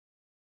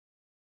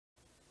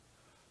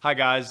Hi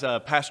guys,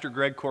 Pastor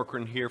Greg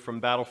Corcoran here from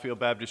Battlefield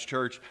Baptist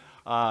Church.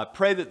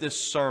 Pray that this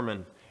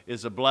sermon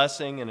is a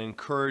blessing and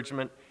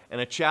encouragement and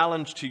a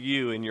challenge to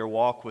you in your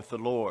walk with the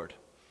Lord.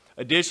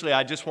 Additionally,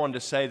 I just wanted to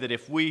say that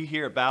if we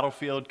here at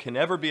Battlefield can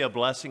ever be a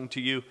blessing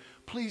to you,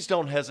 please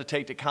don't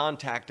hesitate to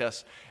contact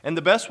us. And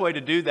the best way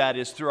to do that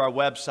is through our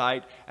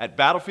website at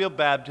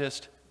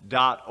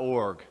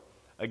battlefieldbaptist.org.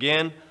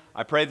 Again,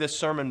 I pray this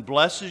sermon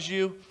blesses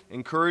you,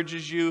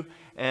 encourages you,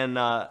 and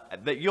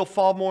that you'll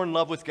fall more in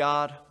love with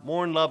God,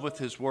 more in love with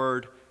His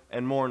Word,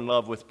 and more in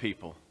love with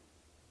people.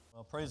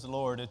 Well, praise the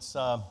Lord. It's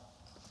a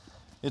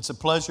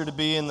pleasure to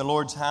be in the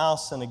Lord's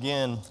house, and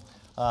again,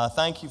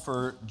 thank you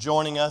for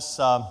joining us.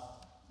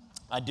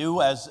 I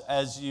do,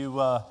 as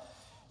you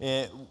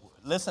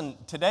listen,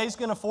 today's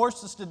going to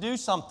force us to do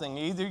something.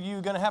 Either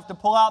you're going to have to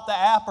pull out the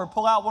app or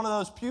pull out one of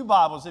those pew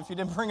Bibles if you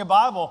didn't bring a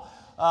Bible.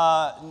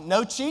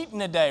 No cheating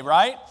today,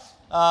 right?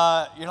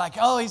 You're like,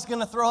 oh, he's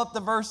going to throw up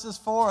the verses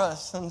for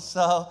us, and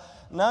so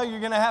no, you're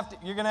going to have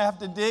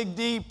to dig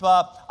deep.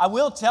 I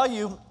will tell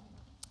you,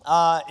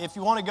 if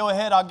you want to go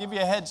ahead, I'll give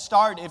you a head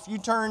start. If you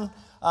turn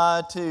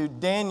to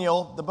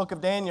Daniel, the book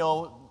of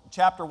Daniel,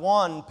 chapter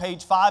 1,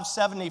 page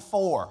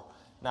 574.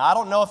 Now, I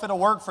don't know if it'll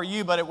work for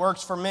you, but it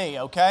works for me.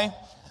 Okay.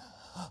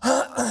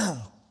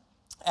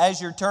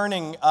 As you're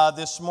turning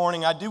this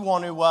morning, I do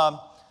want to.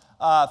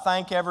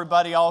 Thank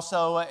everybody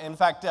also. In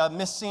fact,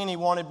 Miss Cini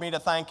wanted me to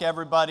thank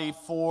everybody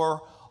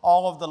for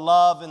all of the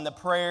love and the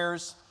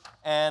prayers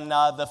and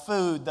the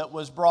food that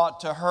was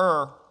brought to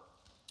her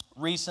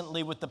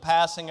recently with the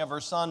passing of her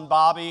son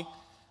Bobby.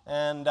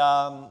 And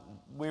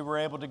we were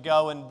able to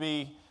go and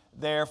be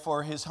there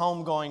for his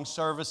homegoing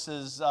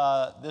services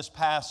this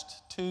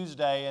past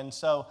Tuesday. And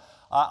so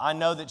I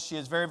know that she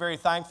is very, very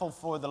thankful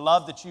for the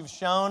love that you've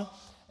shown.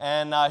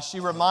 And she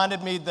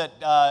reminded me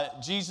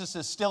that Jesus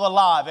is still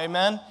alive,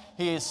 amen?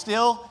 He is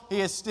still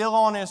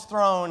on His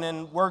throne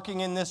and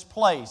working in this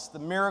place, the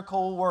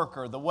miracle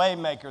worker, the way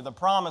maker, the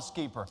promise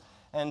keeper.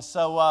 And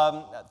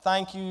so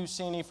thank you,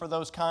 Cini, for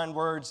those kind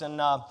words.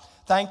 And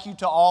thank you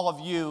to all of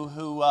you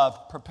who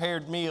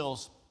prepared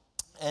meals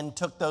and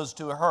took those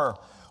to her.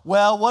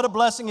 Well, what a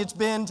blessing it's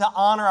been to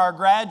honor our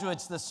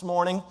graduates this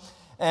morning.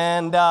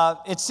 And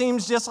it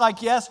seems just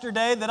like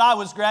yesterday that I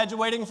was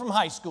graduating from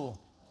high school.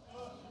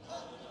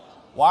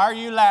 Why are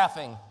you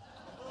laughing?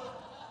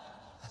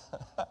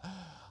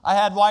 I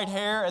had white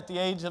hair at the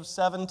age of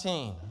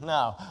 17.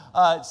 No,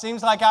 it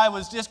seems like I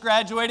was just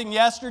graduating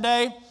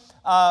yesterday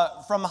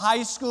from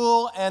high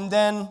school, and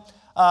then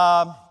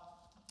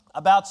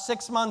about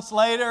 6 months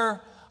later,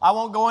 I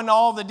won't go into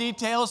all the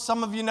details.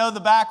 Some of you know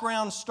the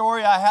background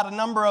story. I had a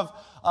number of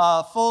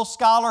full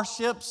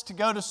scholarships to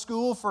go to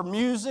school for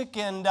music,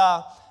 and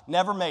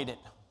never made it.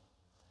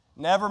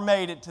 Never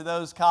made it to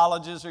those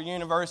colleges or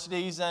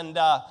universities, and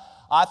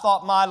I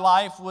thought my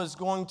life was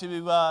going to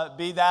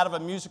be that of a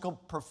musical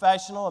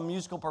professional, a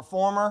musical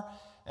performer,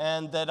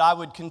 and that I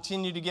would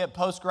continue to get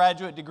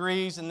postgraduate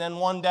degrees, and then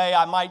one day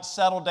I might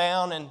settle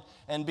down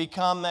and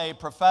become a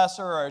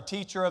professor or a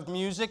teacher of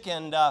music.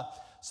 And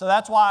so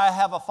that's why I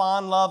have a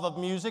fond love of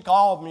music,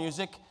 all of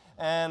music.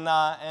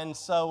 And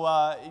so,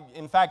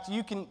 in fact,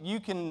 you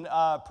can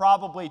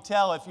probably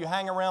tell if you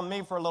hang around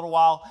me for a little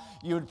while,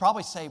 you would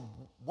probably say,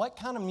 what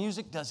kind of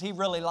music does he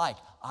really like?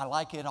 I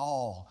like it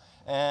all.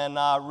 And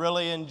I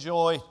really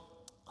enjoy,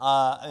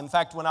 in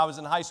fact, when I was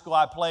in high school,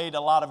 I played a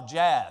lot of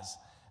jazz.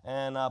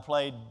 And I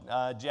played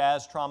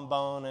jazz,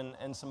 trombone,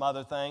 and some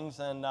other things.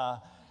 And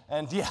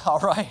yeah, all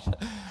right.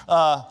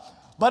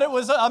 But it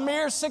was a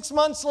mere 6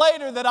 months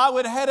later that I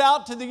would head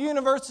out to the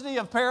University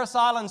of Parris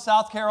Island,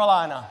 South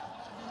Carolina.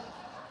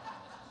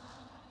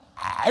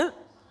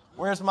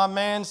 Where's my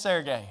man,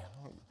 Sergey?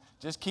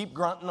 Just keep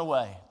grunting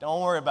away. Don't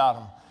worry about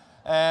him.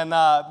 And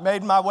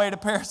made my way to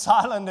Parris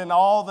Island and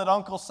all that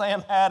Uncle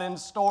Sam had in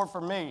store for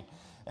me.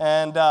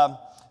 And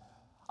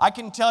I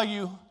can tell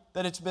you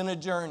that it's been a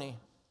journey.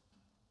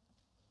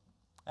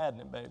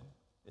 Hasn't it, babe?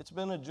 It's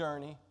been a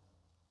journey.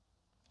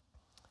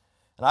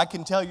 And I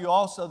can tell you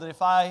also that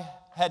if I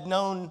had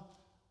known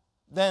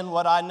then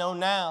what I know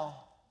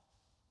now,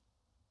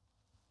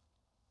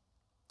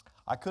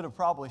 I could have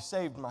probably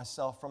saved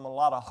myself from a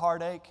lot of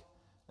heartache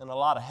and a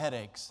lot of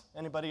headaches.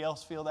 Anybody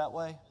else feel that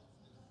way?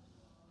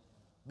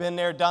 Been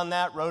there, done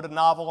that, wrote a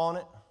novel on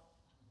it.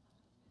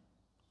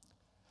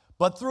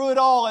 But through it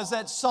all, as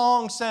that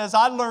song says,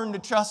 I learned to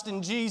trust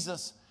in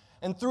Jesus.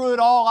 And through it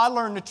all, I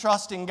learned to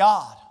trust in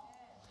God.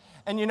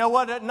 And you know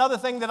what? Another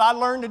thing that I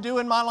learned to do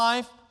in my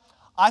life,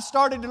 I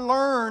started to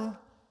learn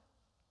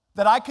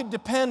that I could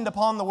depend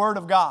upon the Word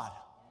of God.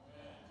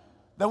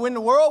 That when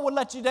the world would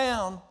let you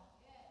down,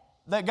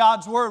 that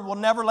God's Word will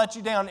never let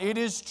you down. It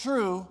is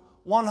true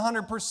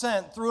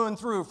 100% through and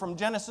through, from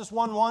Genesis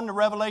 1:1 to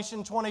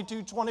Revelation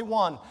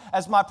 22:21.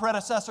 As my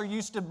predecessor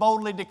used to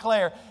boldly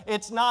declare,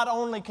 it's not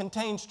only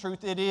contains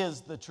truth, it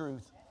is the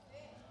truth.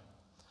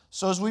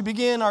 So as we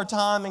begin our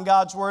time in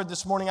God's Word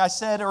this morning, I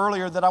said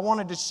earlier that I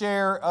wanted to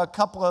share a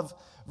couple of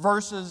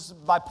verses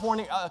by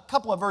pointing a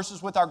couple of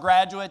verses with our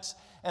graduates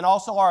and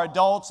also our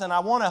adults, and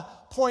I want to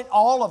point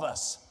all of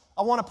us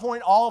I want to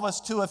point all of us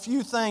to a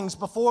few things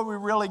before we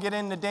really get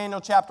into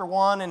Daniel chapter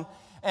 1.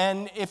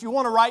 And if you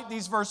want to write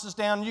these verses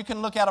down, you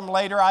can look at them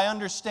later. I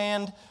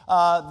understand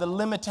the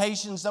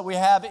limitations that we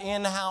have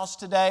in-house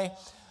today.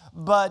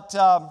 But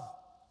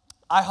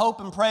I hope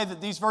and pray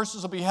that these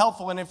verses will be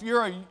helpful. And if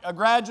you're a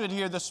graduate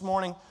here this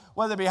morning,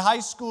 whether it be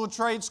high school,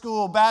 trade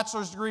school,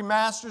 bachelor's degree,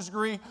 master's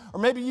degree, or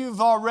maybe you've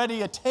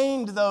already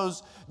attained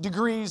those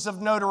degrees of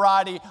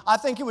notoriety, I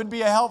think it would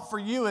be a help for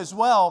you as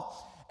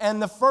well. And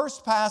the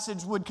first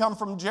passage would come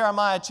from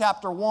Jeremiah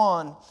chapter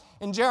 1.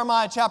 In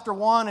Jeremiah chapter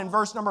 1 and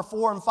verse number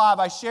 4 and 5,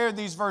 I shared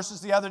these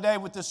verses the other day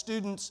with the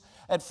students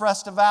at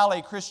Fresta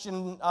Valley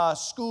Christian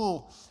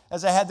School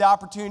as I had the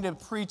opportunity to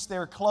preach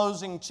their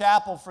closing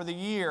chapel for the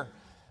year.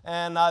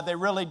 And they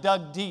really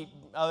dug deep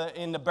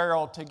in the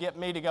barrel to get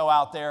me to go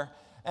out there.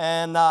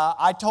 And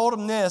I told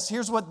them this.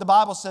 Here's what the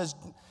Bible says.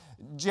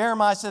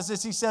 Jeremiah says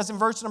this. He says in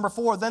verse number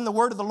 4, "Then the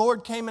word of the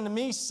Lord came unto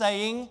me,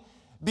 saying,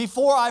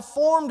 Before I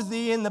formed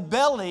thee in the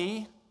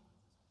belly,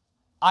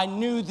 I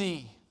knew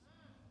thee."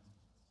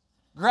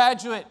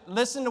 Graduate,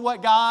 listen to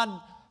what God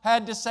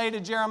had to say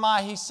to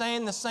Jeremiah. He's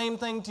saying the same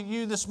thing to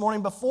you this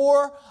morning.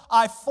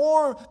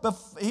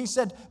 He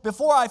said,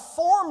 "Before I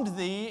formed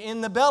thee in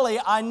the belly,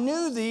 I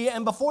knew thee,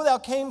 and before thou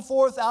came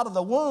forth out of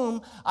the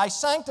womb, I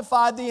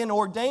sanctified thee and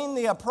ordained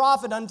thee a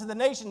prophet unto the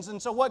nations."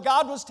 And so what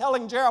God was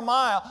telling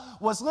Jeremiah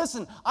was,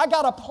 listen, I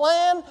got a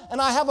plan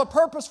and I have a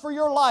purpose for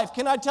your life.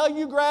 Can I tell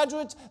you,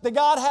 graduates, that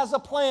God has a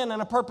plan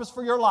and a purpose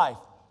for your life?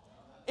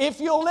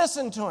 If you'll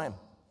listen to Him.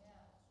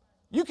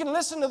 You can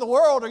listen to the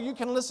world or you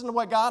can listen to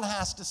what God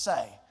has to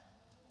say.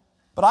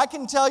 But I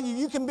can tell you,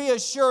 you can be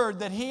assured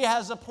that He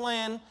has a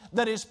plan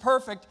that is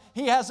perfect.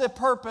 He has a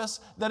purpose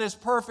that is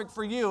perfect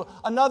for you.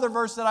 Another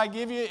verse that I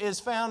give you is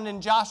found in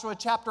Joshua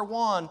chapter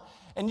 1.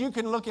 And you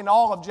can look in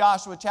all of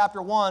Joshua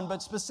chapter 1,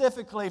 but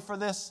specifically for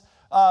this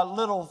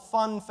little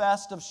fun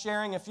fest of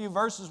sharing a few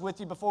verses with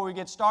you before we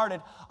get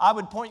started, I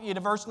would point you to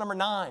verse number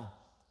 9.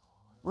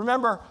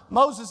 Remember,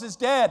 Moses is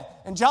dead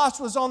and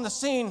Joshua's on the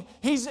scene.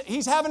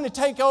 He's having to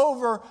take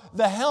over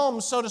the helm,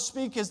 so to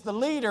speak, as the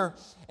leader.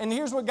 And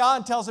here's what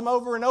God tells him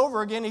over and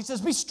over again. He says,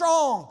 "Be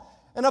strong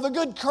and of a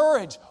good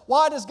courage."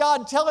 Why does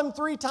God tell him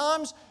 3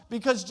 times?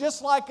 Because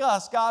just like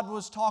us, God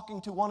was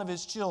talking to one of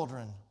His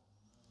children.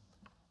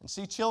 And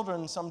see,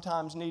 children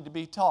sometimes need to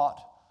be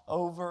taught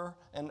over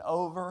and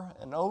over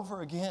and over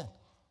again.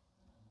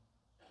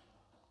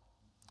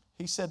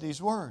 He said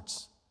these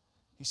words.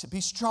 He said,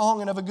 "Be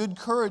strong and of a good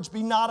courage.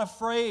 Be not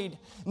afraid,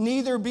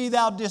 neither be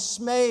thou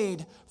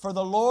dismayed. For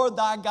the Lord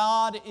thy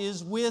God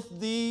is with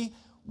thee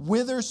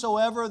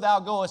whithersoever thou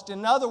goest."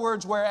 In other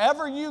words,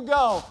 wherever you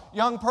go,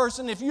 young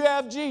person, if you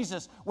have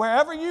Jesus,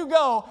 wherever you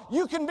go,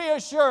 you can be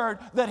assured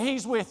that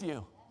He's with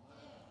you.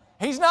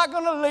 He's not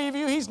going to leave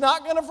you. He's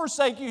not going to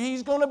forsake you.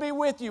 He's going to be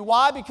with you.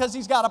 Why? Because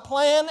He's got a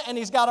plan and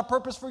He's got a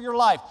purpose for your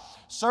life.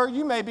 Sir,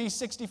 you may be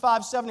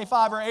 65,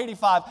 75, or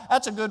 85.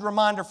 That's a good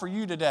reminder for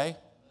you today.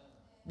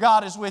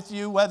 God is with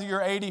you whether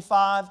you're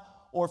 85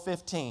 or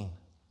 15.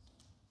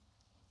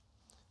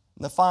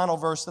 And the final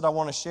verse that I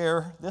want to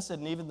share, this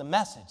isn't even the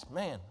message,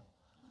 man.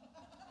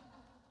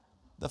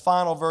 The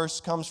final verse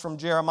comes from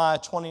Jeremiah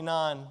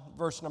 29,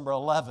 verse number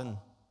 11.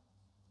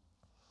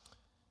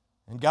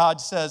 And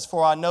God says,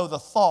 "For I know the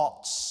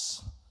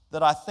thoughts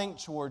that I think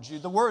towards you."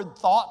 The word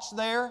thoughts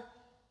there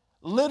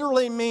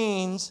literally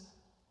means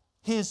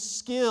His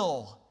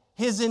skill,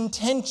 His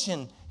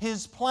intention,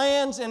 His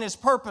plans, and His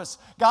purpose.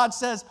 God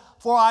says,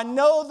 "For I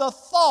know the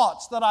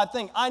thoughts that I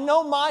think." I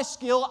know my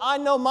skill, I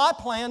know my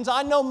plans,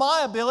 I know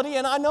my ability,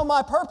 and I know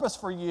my purpose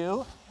for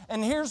you.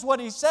 And here's what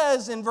He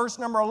says in verse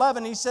number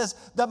 11. He says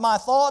that my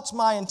thoughts,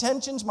 my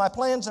intentions, my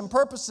plans and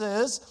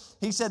purposes,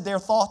 He said they're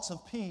thoughts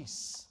of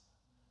peace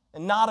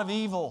and not of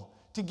evil,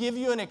 to give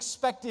you an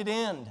expected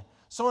end.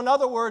 So in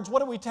other words, what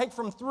do we take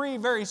from 3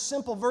 very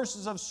simple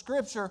verses of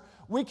Scripture?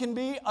 We can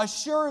be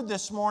assured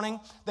this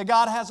morning that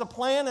God has a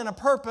plan and a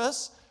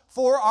purpose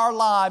for our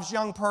lives,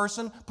 young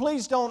person.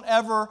 Please don't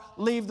ever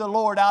leave the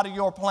Lord out of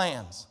your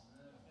plans.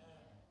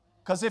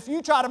 Because if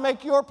you try to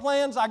make your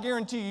plans, I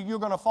guarantee you, you're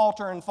going to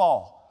falter and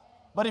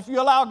fall. But if you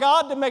allow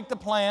God to make the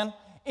plan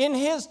in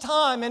His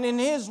time and in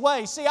His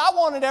way. See, I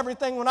wanted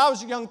everything when I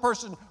was a young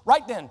person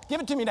right then.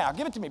 Give it to me now.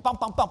 Give it to me. Bum,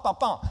 bum, bum, bum,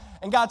 bum.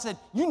 And God said,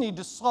 you need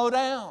to slow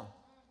down.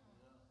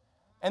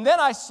 And then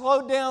I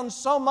slowed down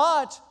so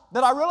much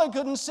that I really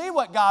couldn't see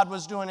what God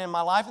was doing in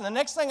my life. And the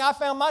next thing I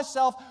found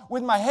myself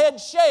with my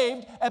head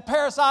shaved at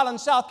Parris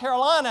Island, South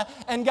Carolina,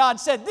 and God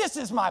said, "This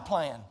is my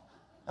plan."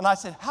 And I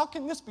said, "How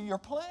can this be your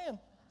plan?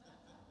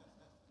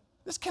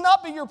 This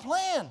cannot be your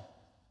plan."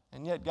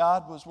 And yet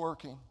God was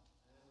working.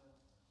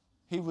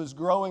 He was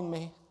growing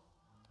me.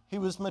 He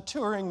was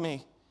maturing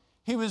me.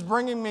 He was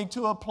bringing me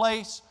to a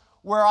place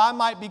where I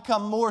might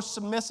become more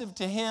submissive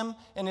to Him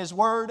and His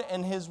Word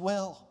and His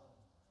will.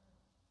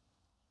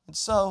 And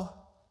so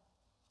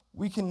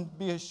we can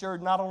be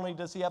assured not only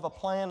does He have a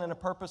plan and a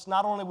purpose,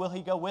 not only will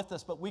He go with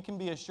us, but we can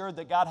be assured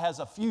that God has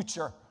a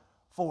future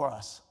for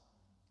us.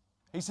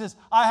 He says,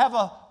 "I have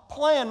a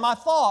plan. My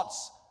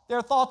thoughts,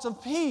 they're thoughts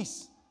of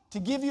peace to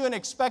give you an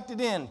expected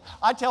end.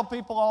 I tell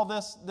people all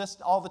this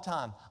all the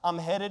time. I'm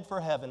headed for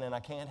heaven and I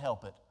can't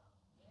help it.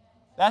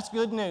 That's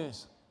good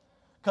news.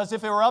 Because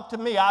if it were up to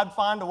me, I'd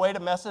find a way to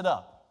mess it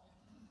up.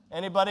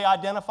 Anybody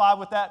identify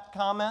with that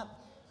comment?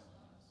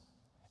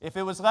 If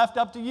it was left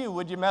up to you,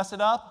 would you mess it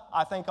up?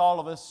 I think all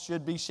of us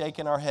should be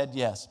shaking our head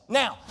yes.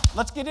 Now,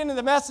 let's get into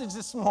the message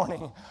this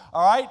morning.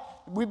 All right?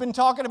 We've been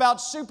talking about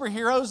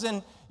superheroes,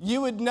 and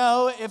you would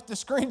know if the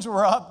screens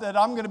were up that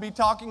I'm going to be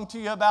talking to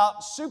you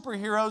about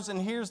superheroes,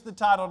 and here's the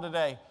title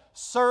today: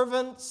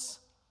 Servants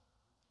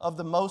of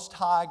the Most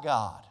High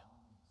God.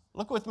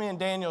 Look with me in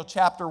Daniel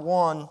chapter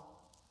 1.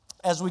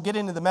 As we get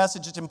into the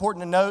message, it's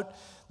important to note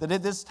that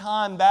at this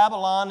time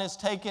Babylon has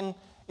taken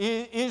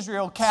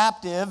Israel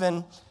captive,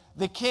 and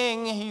the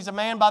king, he's a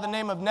man by the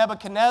name of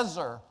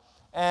Nebuchadnezzar,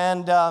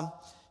 and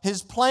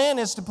his plan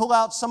is to pull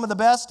out some of the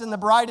best and the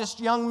brightest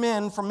young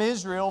men from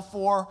Israel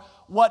for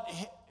what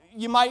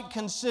you might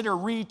consider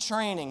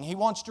retraining. He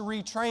wants to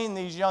retrain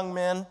these young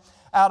men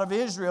out of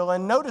Israel.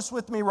 And notice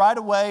with me right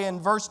away in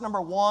verse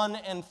number 1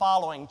 and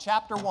following,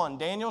 chapter 1,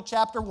 Daniel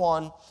chapter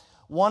 1,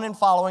 1 and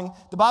following.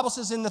 The Bible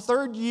says, "In the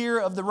 3rd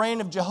year of the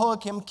reign of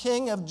Jehoiakim,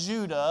 king of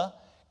Judah,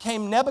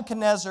 came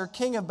Nebuchadnezzar,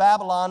 king of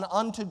Babylon,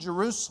 unto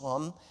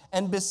Jerusalem,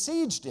 and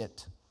besieged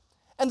it.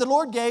 And the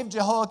Lord gave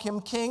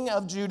Jehoiakim, king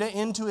of Judah,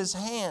 into his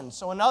hand."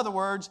 So in other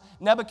words,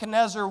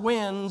 Nebuchadnezzar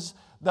wins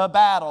the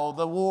battle,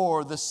 the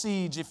war, the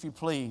siege, if you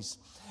please.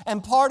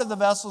 "And part of the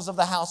vessels of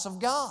the house of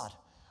God,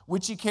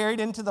 which he carried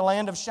into the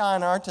land of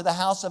Shinar to the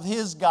house of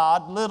his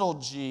God, little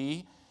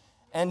g.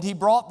 And he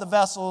brought the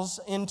vessels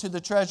into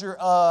the treasure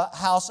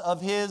house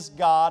of his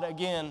God,"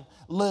 again,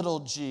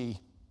 little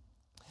g.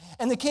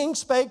 "And the king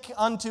spake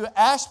unto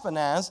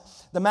Ashpenaz,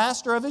 the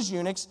master of his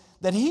eunuchs,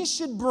 that he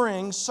should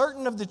bring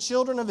certain of the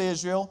children of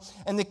Israel,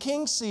 and the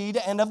king's seed,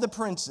 and of the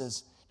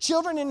princes,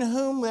 children in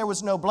whom there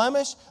was no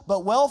blemish,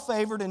 but well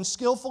favored and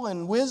skillful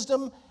in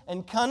wisdom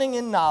and cunning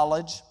in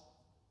knowledge,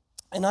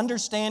 and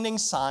understanding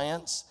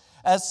science,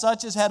 as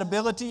such as had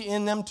ability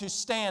in them to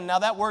stand." Now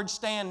that word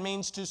stand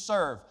means to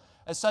serve.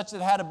 "As such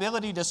that had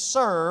ability to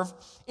serve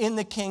in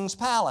the king's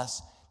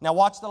palace." Now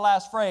watch the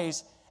last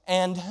phrase,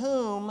 "and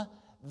whom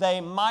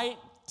they might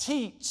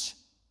teach."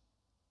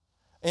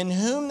 In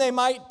whom they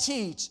might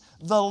teach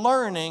the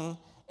learning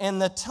in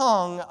the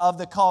tongue of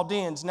the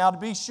Chaldeans. Now, to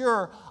be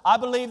sure, I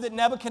believe that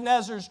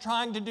Nebuchadnezzar is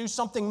trying to do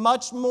something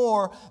much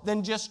more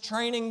than just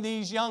training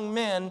these young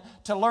men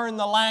to learn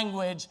the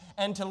language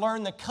and to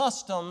learn the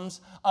customs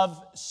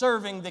of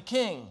serving the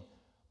king.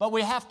 But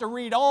we have to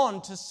read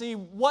on to see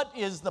what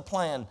is the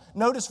plan.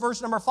 Notice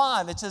verse number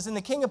 5. It says, "And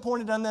the king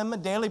appointed unto them a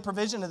daily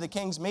provision of the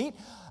king's meat,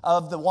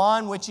 of the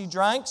wine which he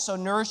drank, so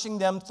nourishing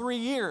them 3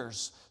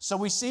 years." So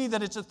we see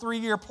that it's a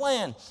 3-year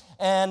plan.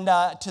 "And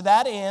to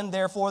that end,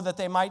 therefore, that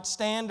they might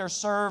stand or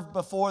serve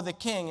before the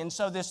king." And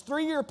so this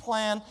 3-year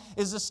plan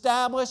is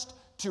established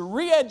to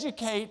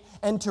re-educate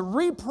and to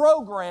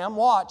reprogram,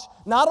 watch,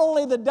 not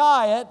only the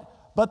diet,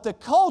 but the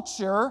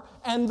culture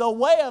and the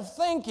way of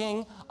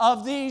thinking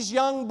of these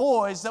young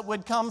boys that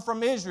would come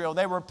from Israel.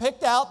 They were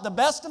picked out, the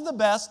best of the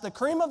best, the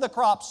cream of the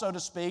crop, so to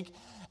speak.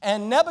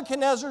 And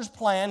Nebuchadnezzar's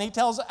plan, he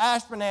tells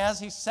Ashpenaz,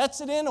 he sets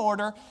it in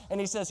order,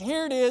 and he says,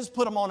 here it is,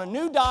 put them on a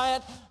new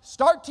diet,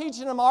 start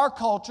teaching them our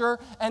culture,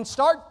 and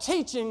start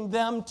teaching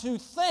them to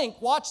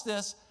think, watch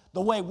this,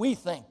 the way we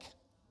think.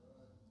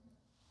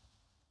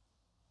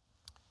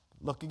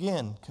 Look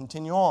again,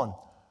 continue on.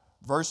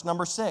 Verse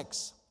number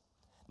 6.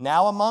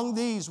 "Now among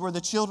these were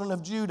the children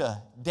of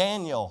Judah,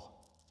 Daniel,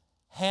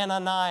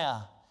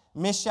 Hananiah,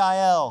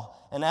 Mishael,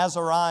 and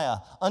Azariah,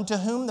 unto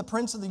whom the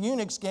prince of the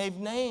eunuchs gave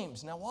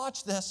names." Now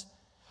watch this.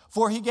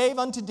 "For he gave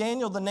unto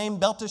Daniel the name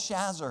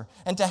Belteshazzar,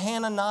 and to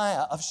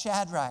Hananiah of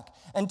Shadrach,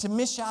 and to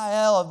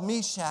Mishael of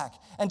Meshach,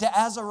 and to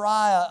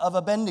Azariah of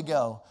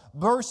Abednego."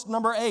 Verse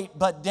number 8.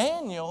 "But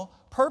Daniel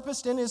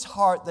purposed in his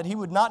heart that he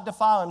would not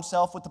defile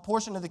himself with the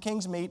portion of the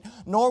king's meat,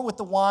 nor with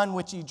the wine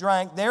which he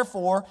drank.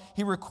 Therefore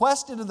he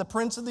requested of the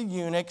prince of the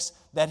eunuchs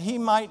that he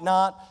might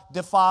not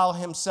defile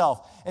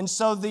himself." And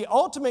so the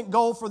ultimate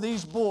goal for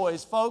these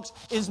boys, folks,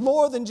 is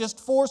more than just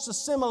force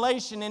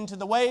assimilation into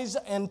the ways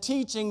and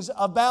teachings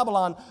of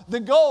Babylon. The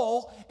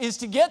goal is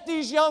to get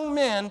these young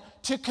men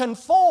to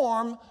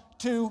conform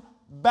to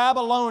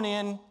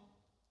Babylonian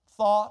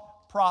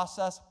thought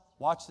process,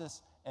 watch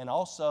this, and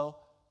also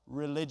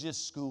religious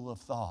school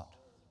of thought.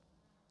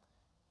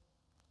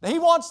 He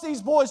wants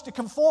these boys to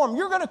conform.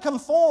 You're going to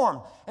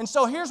conform. And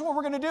so here's what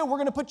we're going to do. We're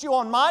going to put you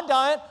on my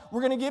diet.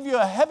 We're going to give you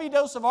a heavy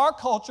dose of our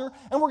culture.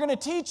 And we're going to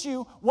teach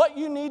you what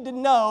you need to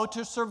know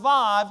to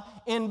survive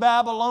in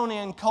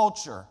Babylonian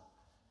culture.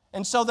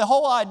 And so the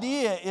whole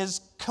idea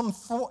is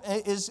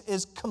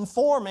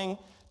conforming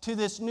to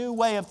this new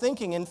way of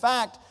thinking. In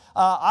fact,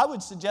 I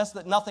would suggest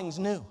that nothing's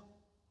new.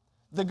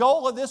 The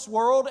goal of this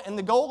world and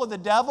the goal of the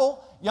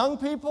devil, young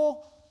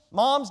people,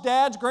 moms,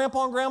 dads,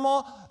 grandpa and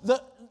grandma,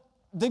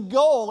 the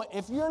goal,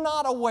 if you're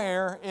not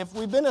aware, if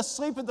we've been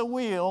asleep at the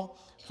wheel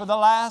for the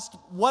last,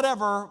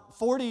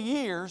 40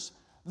 years,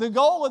 the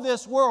goal of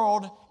this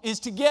world is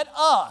to get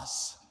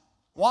us,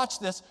 watch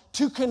this,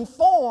 to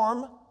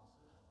conform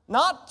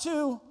Not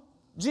to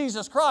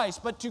Jesus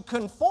Christ, but to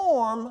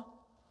conform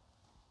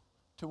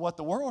to what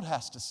the world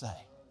has to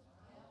say.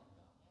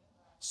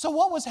 So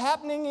what was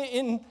happening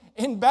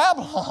in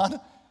Babylon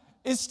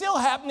is still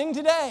happening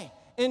today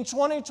in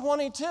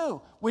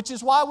 2022, which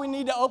is why we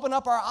need to open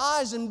up our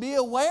eyes and be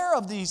aware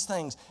of these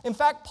things. In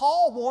fact,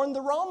 Paul warned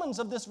the Romans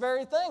of this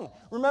very thing.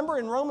 Remember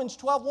in Romans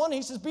 12:1,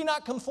 he says, "Be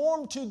not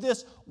conformed to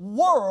this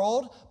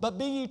world, but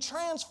be ye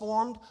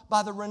transformed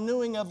by the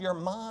renewing of your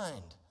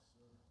mind."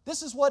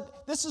 This is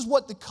what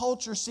the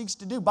culture seeks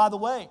to do. By the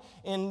way,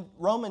 in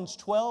Romans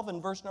 12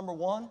 and verse number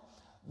 1,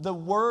 the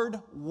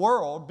word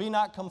world, be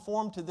not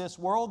conformed to this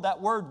world, that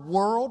word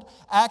world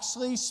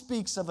actually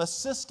speaks of a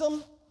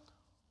system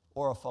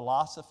or a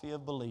philosophy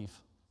of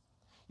belief.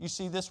 You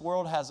see, this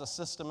world has a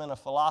system and a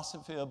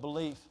philosophy of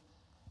belief,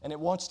 and it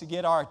wants to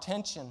get our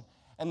attention.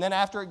 And then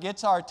after it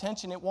gets our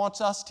attention, it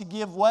wants us to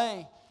give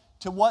way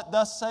to what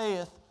thus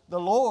saith the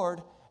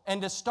Lord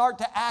and to start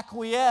to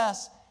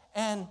acquiesce,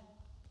 and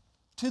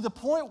to the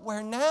point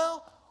where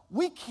now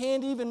we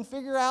can't even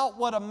figure out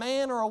what a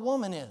man or a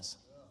woman is.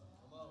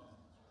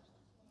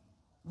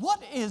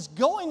 What is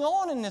going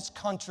on in this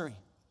country?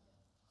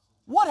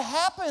 What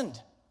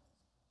happened?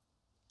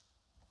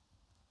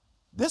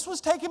 This was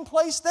taking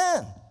place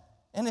then,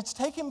 and it's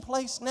taking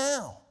place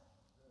now.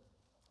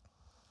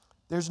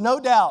 There's no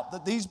doubt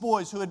that these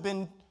boys who had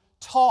been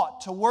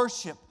taught to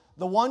worship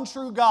the one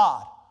true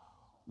God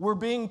were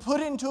being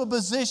put into a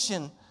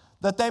position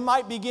that they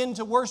might begin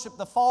to worship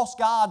the false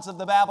gods of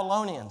the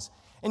Babylonians.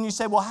 And you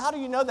say, well, how do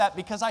you know that?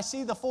 Because I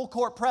see the full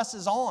court press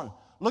is on.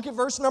 Look at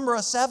verse number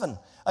 7.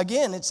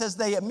 Again, it says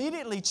they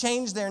immediately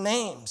changed their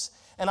names.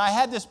 And I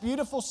had this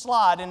beautiful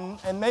slide,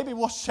 and maybe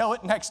we'll show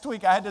it next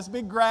week. I had this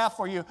big graph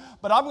for you,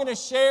 but I'm going to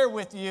share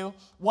with you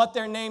what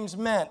their names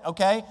meant,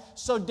 okay?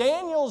 So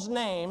Daniel's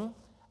name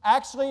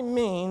actually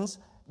means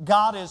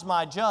God is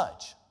my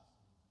judge.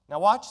 Now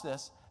watch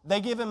this. They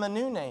give him a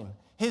new name.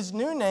 His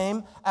new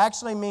name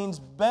actually means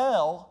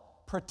Bel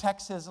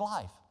protects his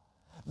life.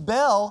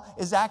 Bel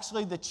is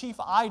actually the chief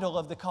idol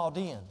of the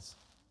Chaldeans.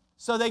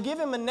 So they give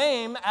him a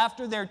name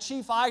after their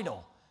chief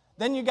idol.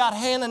 Then you got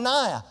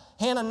Hananiah.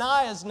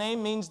 Hananiah's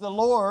name means the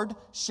Lord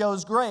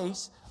shows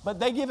grace, but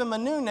they give him a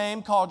new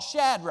name called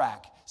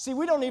Shadrach. See,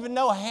 we don't even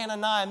know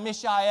Hananiah,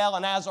 Mishael,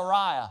 and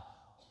Azariah.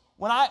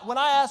 When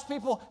I ask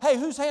people, hey,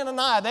 who's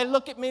Hananiah? They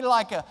look at me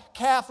like a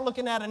calf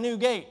looking at a new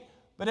gate.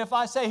 But if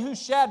I say,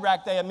 who's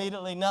Shadrach, they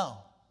immediately know.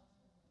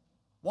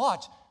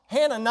 Watch.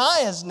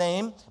 Hananiah's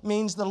name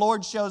means the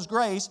Lord shows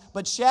grace,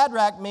 but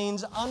Shadrach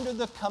means under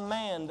the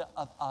command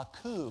of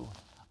Aku.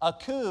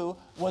 Aku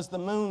was the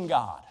moon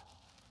god.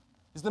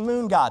 Is the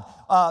moon god.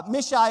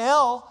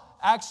 Mishael,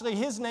 actually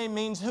his name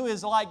means who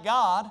is like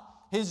God.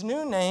 His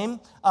new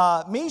name,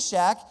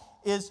 Meshach,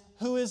 is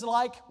who is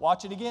like,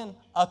 watch it again,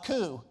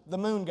 Aku, the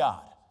moon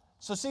god.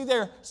 So see,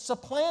 they're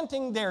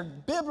supplanting their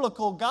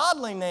biblical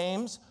godly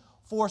names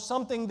for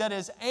something that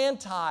is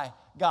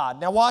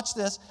anti-God. Now watch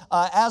this.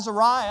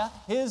 Azariah,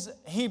 his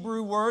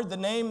Hebrew word, the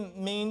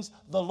name means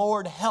the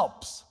Lord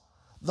helps.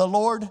 The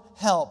Lord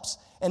helps.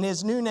 And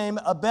his new name,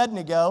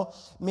 Abednego,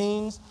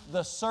 means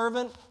the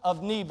servant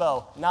of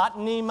Nebo. Not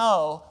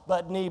Nemo,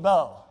 but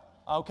Nebo.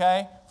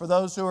 Okay? For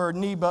those who are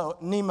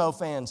Nemo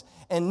fans.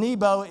 And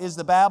Nebo is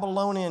the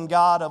Babylonian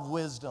god of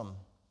wisdom.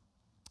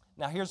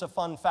 Now here's a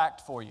fun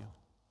fact for you.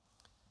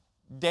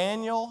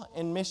 Daniel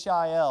and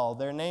Mishael,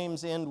 their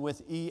names end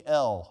with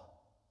E-L.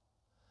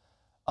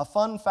 A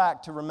fun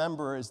fact to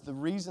remember is the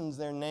reasons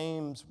their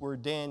names were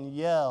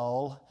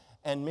Daniel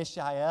and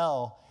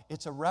Mishael,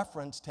 it's a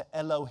reference to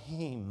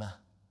Elohim.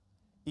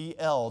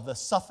 E-L, the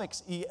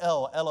suffix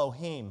E-L,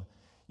 Elohim.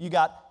 You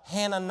got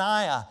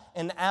Hananiah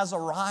and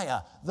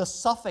Azariah, the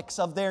suffix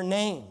of their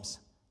names,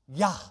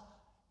 Yah,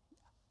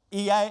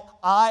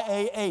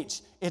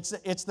 E-I-A-H.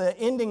 It's the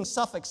ending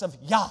suffix of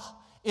Yah.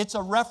 It's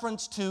a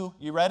reference to,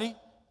 you ready?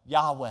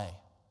 Yahweh.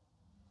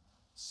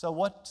 So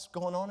what's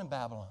going on in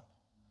Babylon?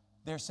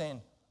 They're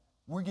saying,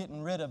 we're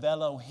getting rid of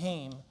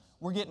Elohim.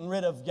 We're getting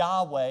rid of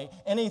Yahweh.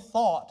 Any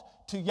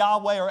thought to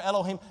Yahweh or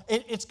Elohim,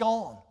 it's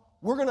gone.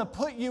 We're going to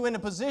put you in a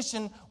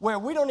position where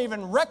we don't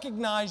even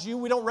recognize you.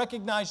 We don't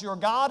recognize your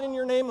God in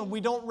your name, and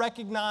we don't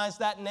recognize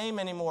that name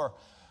anymore.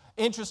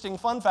 Interesting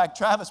fun fact,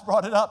 Travis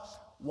brought it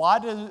up. Why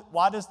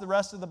does the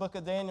rest of the book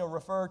of Daniel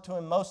refer to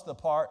him most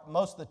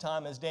of the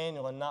time as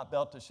Daniel and not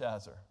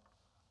Belteshazzar?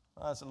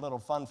 Well, that's a little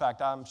fun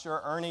fact. I'm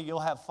sure, Ernie, you'll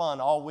have fun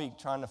all week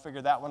trying to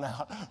figure that one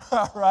out.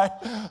 All right?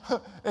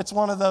 It's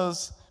one of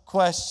those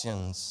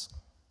questions.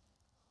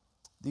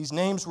 These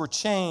names were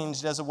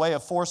changed as a way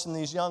of forcing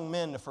these young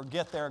men to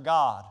forget their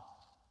God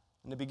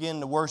and to begin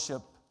to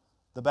worship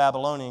the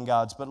Babylonian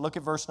gods. But look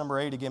at verse number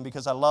 8 again,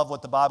 because I love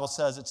what the Bible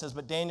says. It says,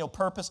 but Daniel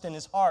purposed in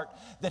his heart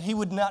that he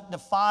would not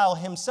defile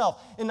himself.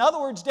 In other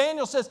words,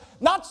 Daniel says,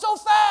 not so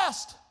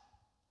fast.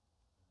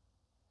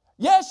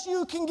 Yes,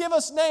 you can give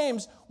us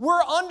names.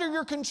 We're under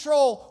your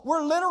control.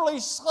 We're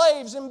literally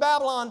slaves in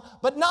Babylon,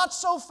 but not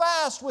so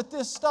fast with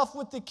this stuff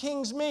with the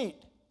king's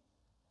meat.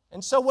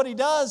 And so what he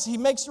does, he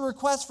makes a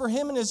request for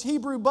him and his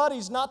Hebrew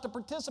buddies not to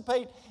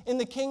participate in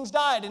the king's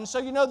diet. And so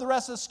you know the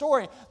rest of the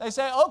story. They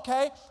say,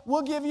 okay,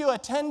 we'll give you a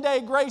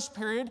 10-day grace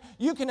period.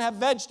 You can have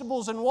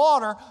vegetables and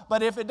water,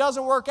 but if it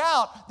doesn't work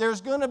out,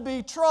 there's going to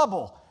be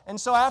trouble. And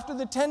so after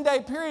the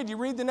 10-day period, you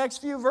read the next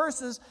few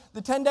verses,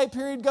 the 10-day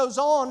period goes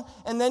on,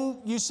 and then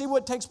you see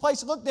what takes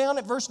place. Look down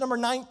at verse number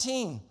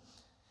 19.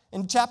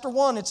 In chapter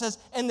 1, it says,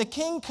 and the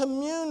king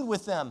communed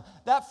with them.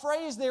 That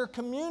phrase there,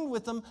 communed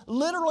with them,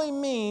 literally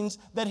means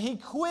that he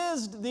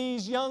quizzed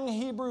these young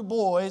Hebrew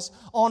boys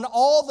on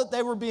all that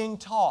they were being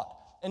taught.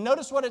 And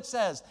notice what it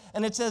says.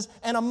 And it says,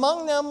 and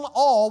among them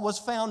all was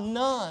found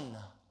none.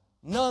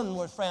 None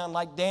were found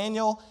like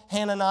Daniel,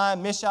 Hananiah,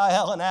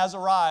 Mishael, and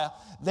Azariah.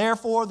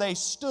 Therefore they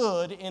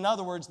stood, in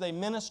other words, they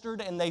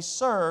ministered and they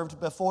served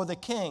before the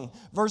king.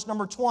 Verse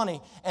number 20,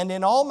 and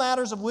in all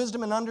matters of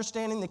wisdom and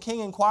understanding the king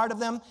inquired of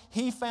them.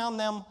 He found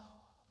them,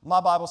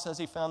 my Bible says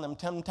he found them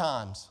 10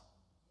 times.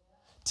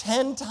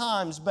 10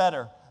 times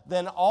better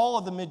than all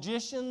of the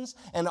magicians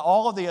and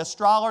all of the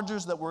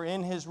astrologers that were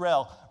in his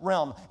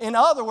realm. In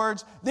other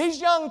words, these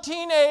young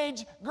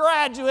teenage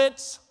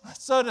graduates,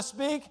 so to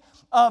speak,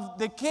 of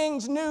the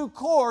king's new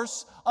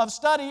course of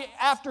study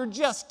after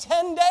just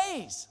 10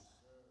 days.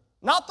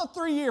 Not the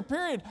 3-year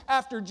period,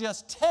 after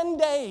just 10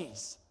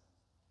 days.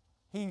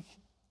 He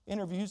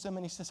interviews them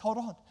and he says, hold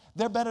on,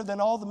 they're better than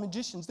all the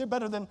magicians. They're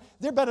better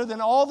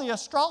than all the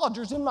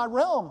astrologers in my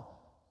realm.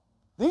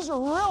 These are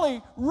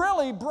really,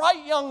 really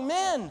bright young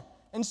men.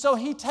 And so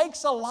he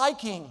takes a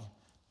liking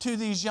to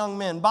these young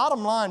men.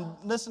 Bottom line,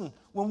 listen,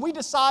 when we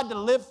decide to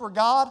live for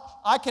God,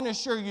 I can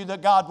assure you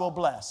that God will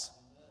bless.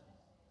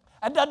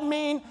 It doesn't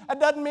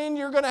mean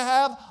you're going to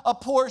have a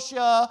Porsche,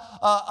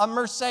 a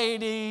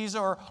Mercedes,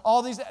 or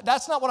all these.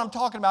 That's not what I'm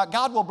talking about.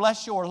 God will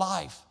bless your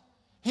life.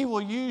 He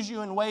will use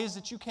you in ways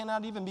that you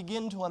cannot even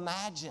begin to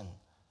imagine.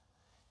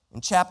 In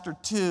chapter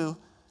 2,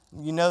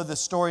 you know the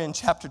story in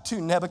chapter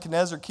 2,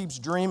 Nebuchadnezzar keeps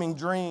dreaming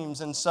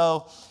dreams, and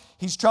so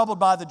he's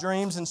troubled by the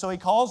dreams, and so he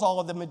calls all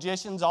of the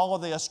magicians, all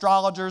of the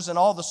astrologers, and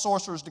all the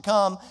sorcerers to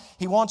come.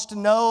 He wants to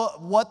know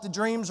what the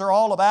dreams are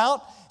all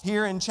about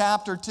here in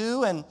chapter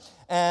 2,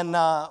 and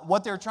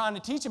what they're trying to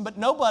teach him. But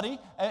nobody,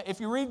 if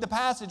you read the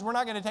passage, we're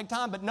not going to take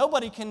time, but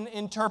nobody can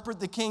interpret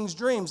the king's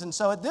dreams. And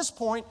so at this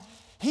point,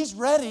 he's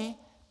ready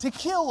to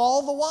kill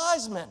all the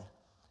wise men.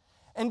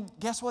 And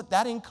guess what?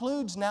 That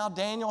includes now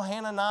Daniel,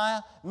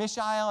 Hananiah,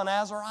 Mishael, and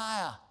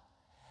Azariah.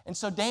 And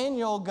so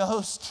Daniel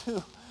goes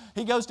to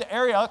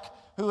Arioch,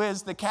 who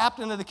is the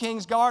captain of the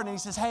king's guard, and he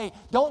says, hey,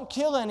 don't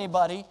kill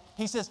anybody.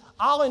 He says,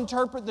 I'll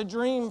interpret the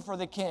dream for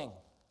the king.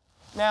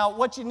 Now,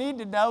 what you need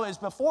to know is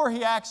before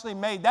he actually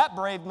made that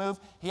brave move,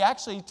 he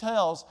actually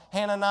tells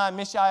Hananiah,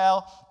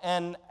 Mishael,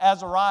 and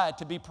Azariah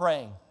to be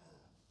praying,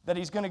 that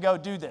he's going to go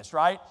do this,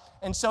 right?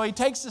 And so he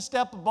takes a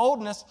step of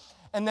boldness.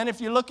 And then if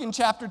you look in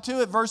chapter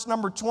 2 at verse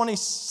number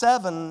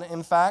 27,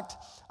 in fact,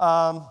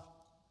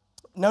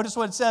 notice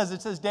what it says.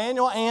 It says,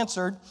 Daniel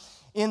answered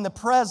in the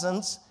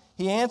presence,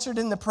 he answered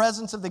in the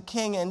presence of the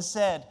king and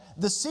said,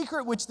 the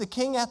secret which the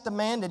king hath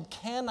demanded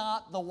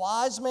cannot the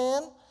wise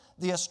man,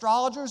 the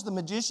astrologers, the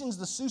magicians,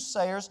 the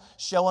soothsayers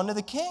show unto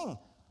the king.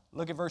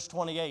 Look at verse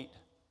 28.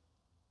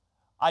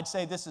 I'd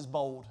say this is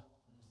bold.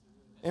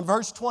 In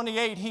verse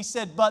 28, he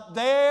said, but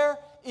there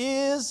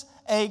is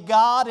a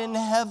God in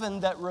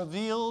heaven that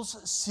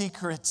reveals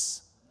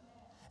secrets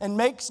and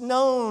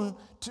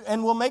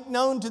will make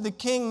known to the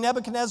king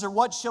Nebuchadnezzar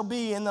what shall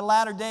be in the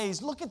latter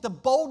days. Look at the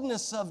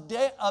boldness of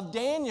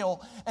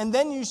Daniel. And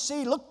then you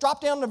see,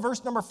 drop down to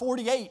verse number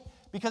 48.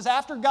 Because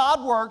after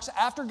God works,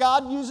 after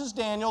God uses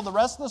Daniel, the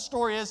rest of the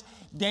story is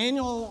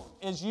Daniel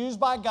is used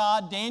by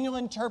God. Daniel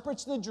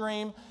interprets the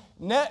dream.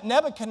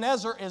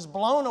 Nebuchadnezzar is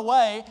blown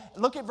away.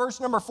 Look at verse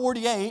number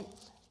 48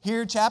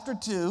 here, chapter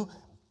 2.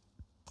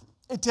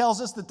 It tells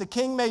us that the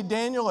king made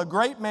Daniel a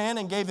great man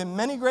and gave him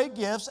many great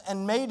gifts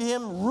and made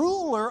him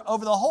ruler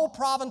over the whole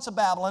province of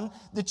Babylon,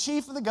 the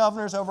chief of the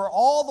governors over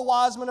all the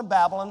wise men of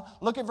Babylon.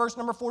 Look at verse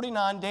number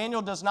 49.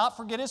 Daniel does not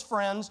forget his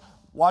friends.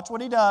 Watch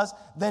what he does.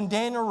 Then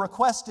Daniel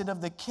requested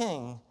of the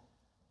king,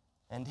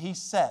 and he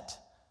set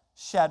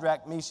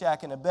Shadrach,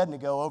 Meshach, and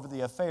Abednego over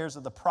the affairs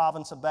of the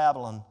province of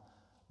Babylon.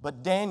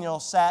 But Daniel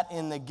sat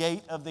in the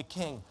gate of the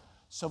king.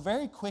 So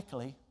very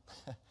quickly,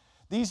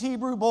 these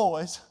Hebrew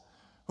boys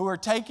who are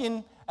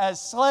taken as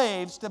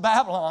slaves to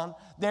Babylon,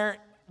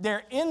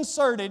 they're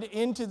inserted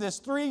into this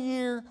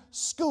 3-year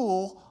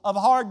school of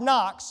hard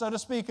knocks, so to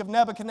speak, of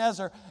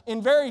Nebuchadnezzar.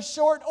 In very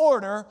short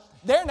order,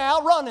 they're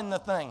now running the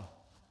thing.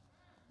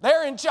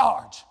 They're in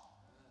charge.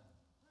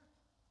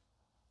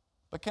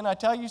 But can I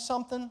tell you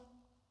something?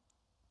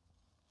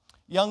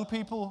 Young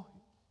people,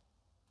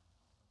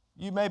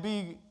 you may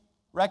be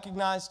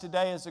recognized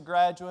today as a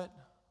graduate,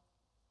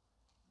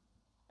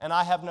 and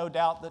I have no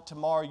doubt that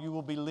tomorrow you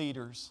will be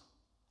leaders.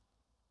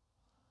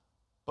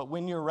 But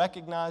when you're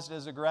recognized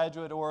as a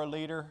graduate or a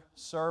leader,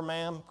 sir,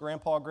 ma'am,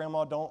 grandpa,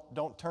 grandma,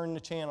 don't turn the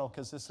channel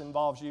because this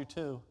involves you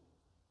too.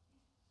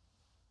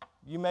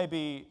 You may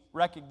be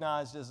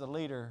recognized as a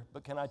leader,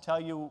 but can I tell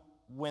you,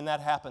 when that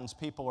happens,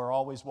 people are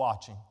always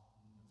watching.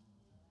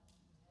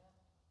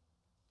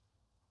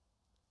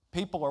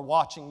 People are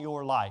watching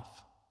your life.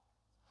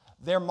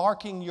 They're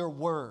marking your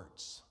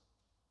words.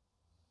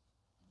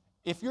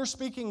 If you're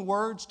speaking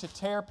words to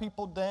tear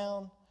people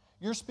down,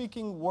 you're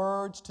speaking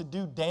words to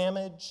do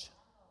damage,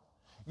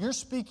 you're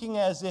speaking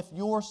as if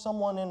you're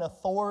someone in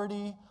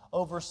authority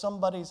over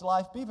somebody's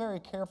life, be very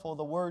careful of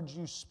the words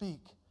you speak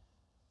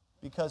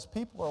because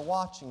people are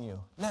watching you.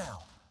 Now,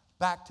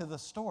 back to the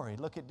story.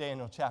 Look at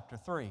Daniel chapter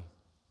 3.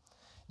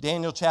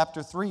 Daniel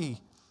chapter 3,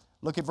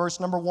 look at verse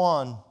number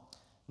 1.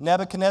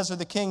 Nebuchadnezzar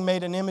the king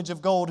made an image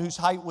of gold whose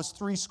height was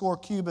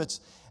 80 cubits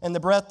and the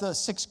breadth of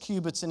 6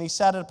 cubits, and he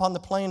sat it upon the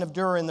plain of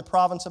Dura in the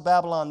province of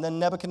Babylon. Then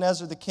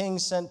Nebuchadnezzar the king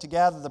sent to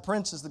gather the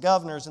princes, the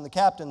governors, and the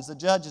captains, the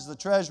judges, the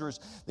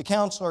treasurers, the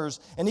counselors,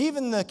 and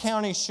even the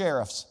county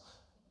sheriffs.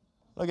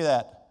 Look at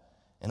that.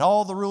 And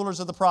all the rulers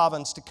of the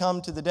province to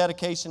come to the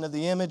dedication of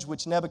the image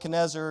which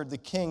Nebuchadnezzar the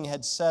king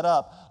had set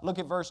up. Look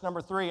at verse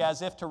number 3,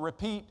 as if to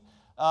repeat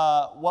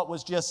what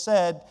was just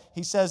said.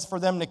 He says for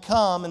them to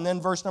come, and then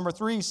verse number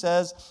 3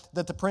 says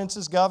that the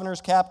princes, governors,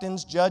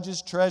 captains,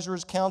 judges,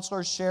 treasurers,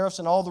 counselors, sheriffs,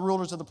 and all the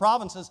rulers of the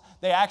provinces,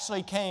 they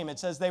actually came. It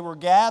says they were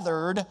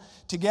gathered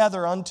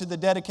together unto the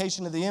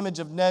dedication of the image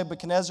of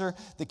Nebuchadnezzar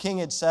the king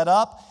had set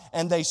up,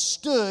 and they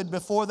stood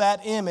before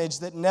that image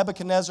that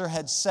Nebuchadnezzar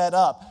had set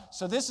up.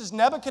 So this is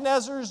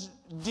Nebuchadnezzar's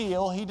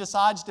deal. He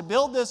decides to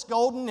build this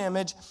golden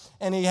image,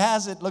 and he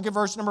has it. Look at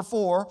verse number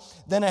 4.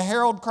 Then a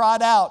herald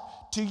cried out,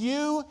 to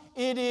you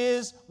it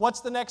is,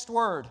 what's the next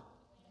word?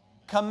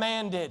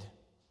 Commanded.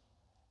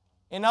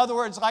 In other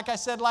words, like I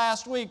said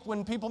last week,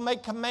 when people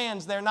make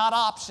commands, they're not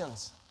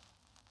options.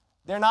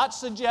 They're not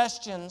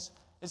suggestions.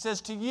 It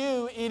says, to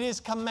you it is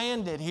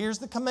commanded. Here's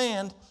the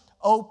command.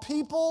 O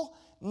people,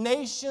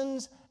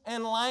 nations,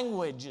 and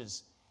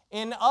languages.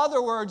 In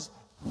other words,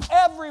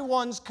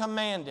 everyone's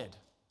commanded.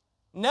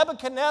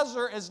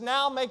 Nebuchadnezzar is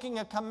now making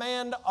a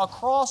command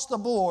across the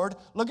board.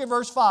 Look at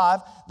verse 5.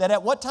 That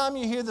at what time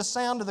you hear the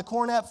sound of the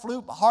cornet,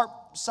 flute, harp,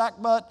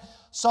 sackbut,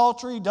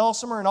 psaltery,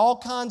 dulcimer, and all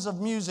kinds of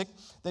music,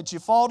 that you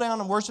fall down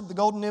and worship the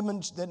golden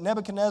image that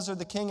Nebuchadnezzar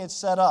the king had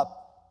set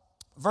up.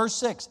 Verse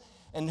 6.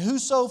 And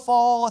whoso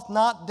falleth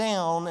not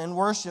down and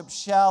worship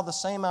shall the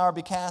same hour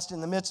be cast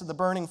in the midst of the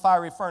burning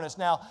fiery furnace.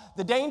 Now,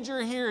 the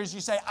danger here is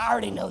you say, I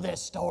already know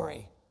this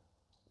story.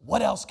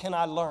 What else can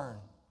I learn?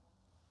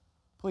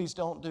 Please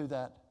don't do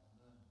that.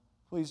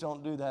 Please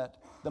don't do that.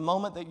 The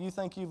moment that you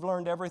think you've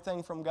learned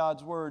everything from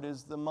God's Word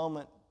is the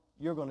moment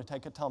you're going to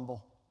take a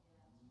tumble.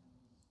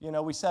 You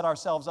know, we set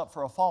ourselves up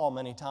for a fall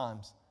many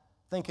times,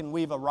 thinking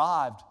we've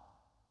arrived.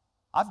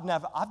 I've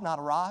not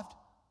arrived.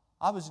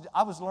 I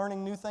was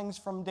learning new things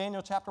from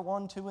Daniel chapter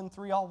 1, 2, and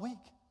 3 all week.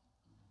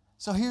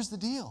 So here's the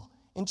deal.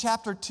 In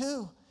chapter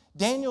 2,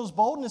 Daniel's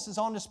boldness is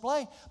on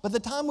display. But the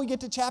time we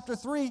get to chapter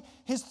 3,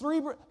 his 3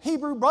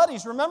 Hebrew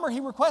buddies, remember he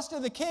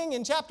requested the king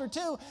in chapter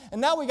 2,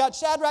 and now we got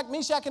Shadrach,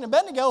 Meshach, and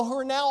Abednego who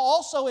are now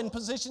also in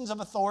positions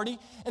of authority.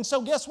 And so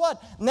guess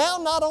what? Now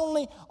not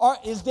only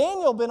is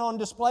Daniel been on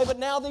display, but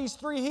now these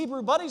 3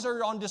 Hebrew buddies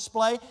are on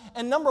display.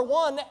 And number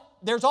 1,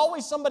 there's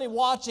always somebody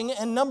watching,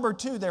 and number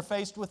 2, they're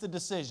faced with a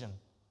decision.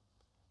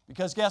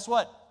 Because guess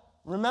what?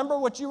 Remember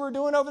what you were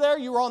doing over there?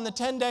 You were on the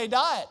 10-day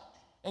diet.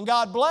 And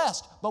God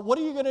blessed. But what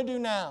are you going to do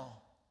now?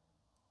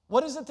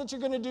 What is it that you're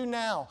going to do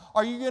now?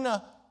 Are you going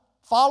to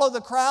follow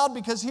the crowd?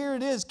 Because here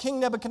it is. King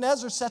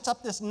Nebuchadnezzar sets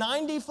up this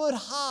 90-foot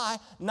high,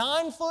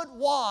 9-foot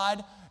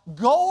wide,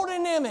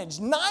 golden image,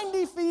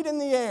 90 feet in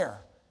the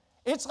air.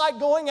 It's like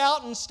going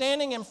out and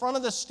standing in front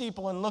of the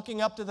steeple and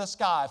looking up to the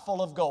sky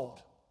full of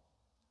gold.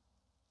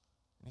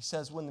 And he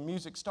says, when the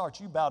music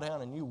starts, you bow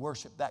down and you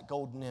worship that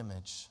golden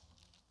image.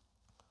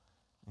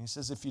 And he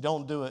says, if you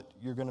don't do it,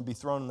 you're going to be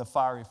thrown in the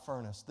fiery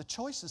furnace. The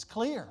choice is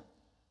clear.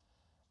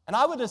 And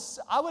I would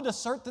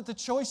assert that the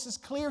choice is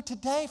clear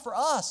today for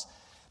us.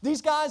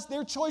 These guys,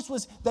 their choice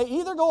was they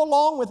either go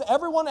along with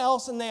everyone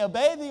else and they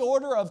obey the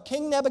order of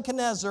King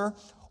Nebuchadnezzar,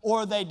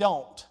 or they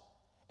don't.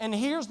 And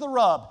here's the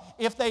rub.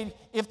 If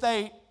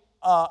they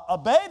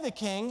obey the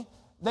king,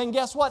 then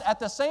guess what? At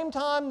the same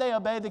time they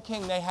obey the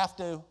king, they have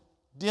to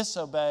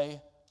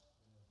disobey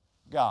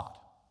God,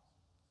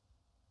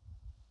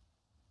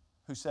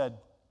 who said,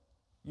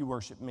 you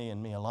worship me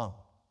and me alone.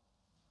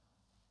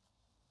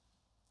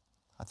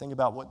 I think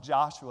about what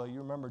Joshua, you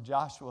remember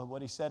Joshua,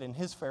 what he said in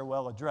his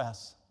farewell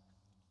address.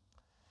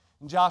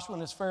 In Joshua,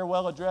 in his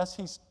farewell address,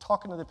 he's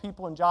talking to the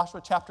people in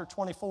Joshua chapter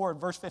 24 and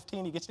verse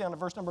 15. He gets down to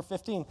verse number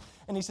 15,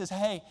 and he says,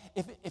 hey,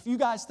 if you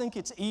guys think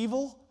it's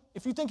evil,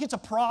 if you think it's a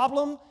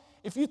problem,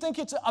 if you think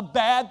it's a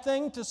bad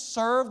thing to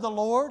serve the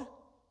Lord,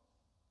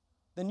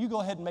 then you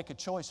go ahead and make a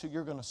choice who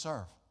you're going to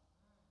serve.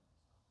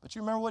 But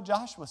you remember what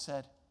Joshua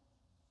said?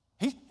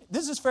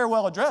 This is his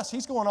farewell address.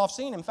 He's going off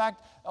scene. In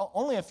fact,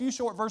 only a few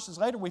short verses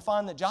later, we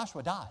find that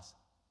Joshua dies.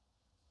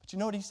 But you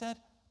know what he said?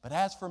 But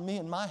as for me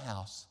and my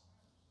house,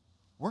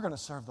 we're going to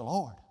serve the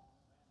Lord.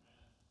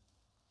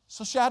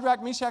 So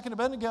Shadrach, Meshach, and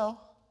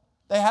Abednego,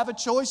 they have a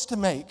choice to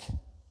make.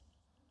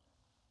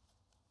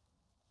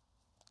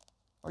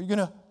 Are you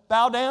going to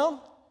bow down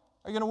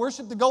Are you going to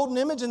worship the golden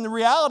image? And the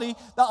reality,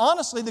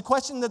 honestly, the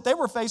question that they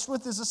were faced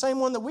with is the same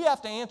one that we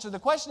have to answer. The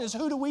question is,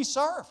 who do we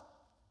serve?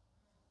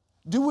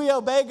 Do we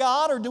obey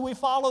God or do we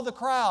follow the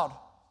crowd?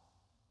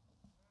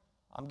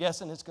 I'm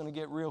guessing it's going to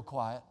get real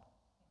quiet.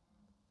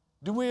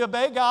 Do we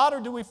obey God or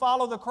do we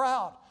follow the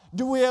crowd?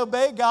 Do we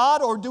obey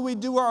God or do we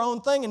do our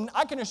own thing? And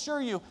I can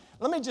assure you,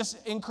 let me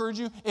just encourage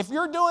you, if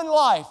you're doing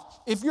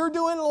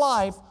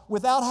life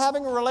without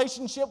having a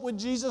relationship with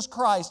Jesus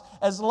Christ,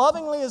 as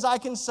lovingly as I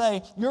can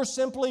say, you're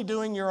simply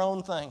doing your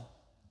own thing.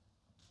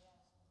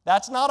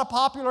 That's not a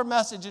popular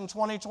message in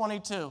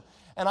 2022.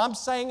 And I'm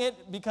saying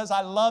it because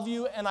I love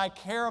you and I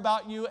care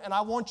about you and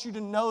I want you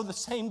to know the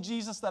same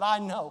Jesus that I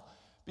know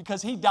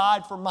because He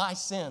died for my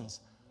sins.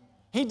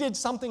 He did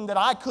something that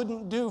I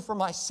couldn't do for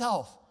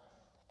myself.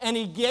 And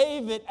He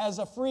gave it as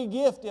a free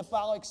gift if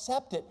I'll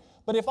accept it.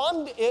 But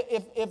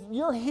if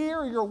you're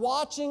here, you're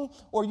watching,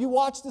 or you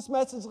watch this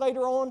message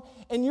later on,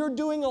 and you're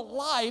doing a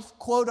life,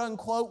 quote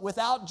unquote,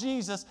 without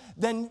Jesus,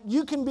 then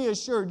you can be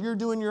assured you're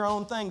doing your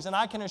own things. And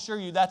I can assure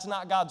you that's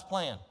not God's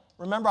plan.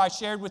 Remember I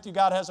shared with you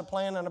God has a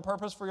plan and a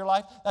purpose for your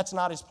life? That's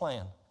not His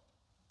plan.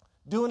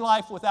 Doing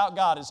life without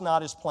God is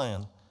not His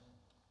plan.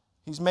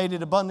 He's made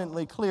it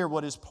abundantly clear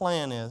what His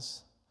plan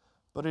is.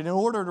 But in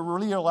order to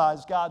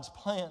realize God's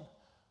plan,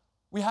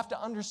 we have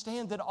to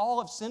understand that all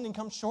have sinned and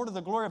come short of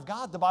the glory of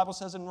God, the Bible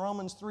says in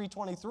Romans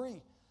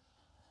 3:23.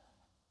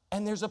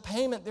 And there's a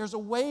payment, there's a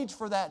wage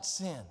for that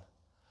sin.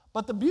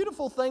 But the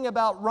beautiful thing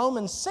about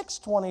Romans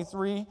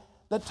 6:23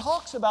 that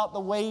talks about the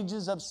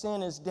wages of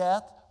sin is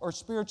death or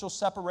spiritual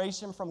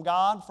separation from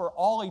God for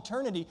all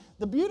eternity,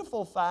 the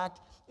beautiful fact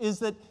is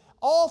that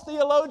all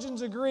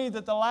theologians agree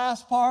that the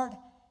last part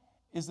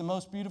is the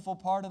most beautiful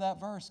part of that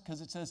verse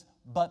because it says,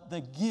 but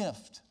the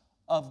gift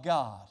of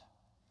God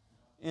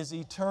is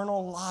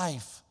eternal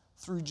life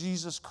through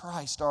Jesus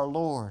Christ our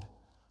Lord.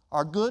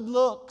 Our good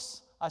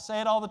looks, I say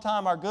it all the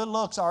time, our good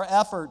looks, our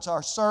efforts,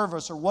 our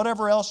service, or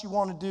whatever else you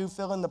want to do,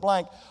 fill in the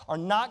blank, are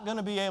not going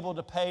to be able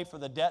to pay for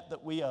the debt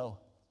that we owe.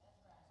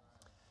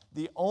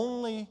 The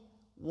only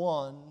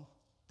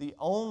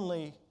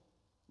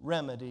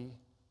remedy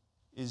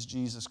is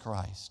Jesus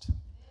Christ.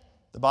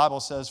 The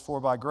Bible says, for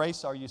by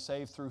grace are you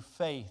saved through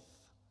faith.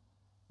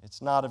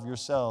 It's not of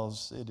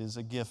yourselves, it is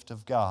a gift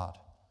of God.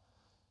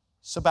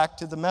 So back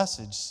to the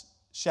message.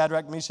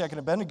 Shadrach, Meshach, and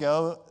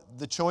Abednego,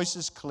 the choice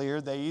is clear.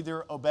 They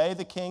either obey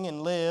the king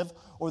and live,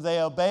 or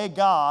they obey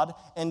God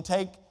and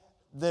take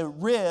the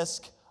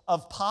risk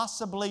of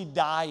possibly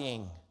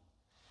dying.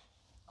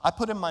 I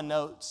put in my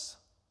notes,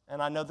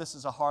 and I know this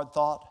is a hard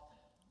thought.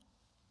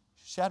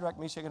 Shadrach,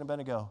 Meshach, and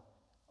Abednego,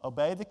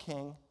 obey the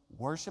king,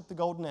 worship the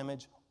golden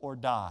image, or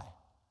die.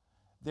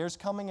 There's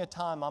coming a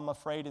time, I'm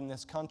afraid, in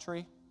this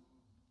country.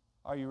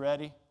 Are you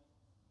ready?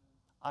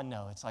 I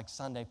know, it's like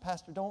Sunday.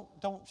 Pastor,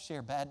 don't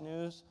share bad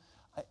news.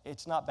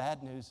 It's not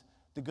bad news.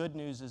 The good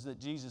news is that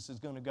Jesus is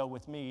going to go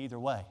with me either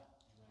way.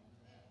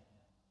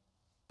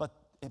 But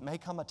it may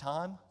come a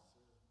time,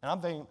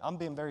 and I'm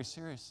being very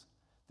serious.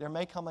 There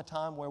may come a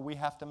time where we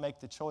have to make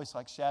the choice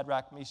like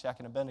Shadrach, Meshach,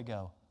 and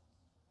Abednego.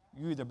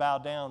 You either bow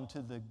down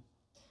to the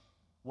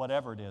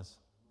whatever it is,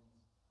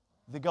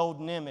 the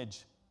golden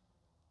image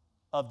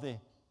of the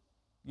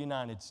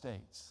United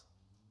States,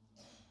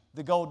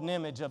 the golden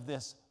image of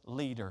this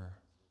leader,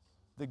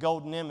 the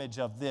golden image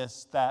of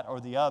this, that, or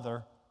the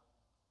other,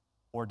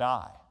 or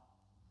die.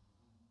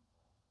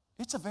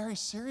 It's a very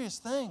serious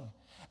thing.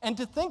 And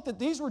to think that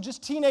these were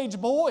just teenage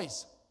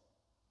boys.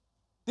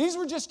 These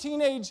were just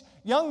teenage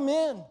young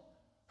men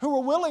who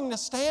were willing to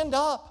stand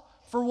up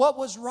for what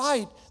was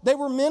right. They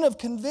were men of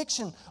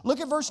conviction. Look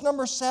at verse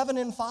number 7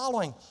 and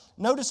following.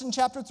 Notice in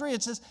chapter 3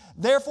 it says,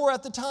 therefore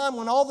at the time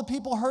when all the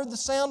people heard the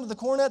sound of the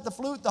cornet, the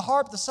flute, the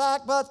harp, the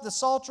sackbut, the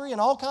psaltery, and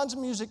all kinds of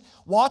music,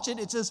 watch it,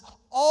 it says,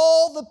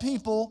 all the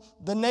people,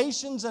 the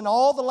nations, and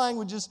all the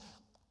languages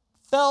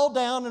fell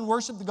down and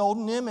worshiped the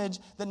golden image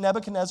that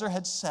Nebuchadnezzar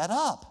had set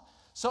up.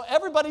 So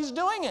everybody's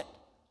doing it.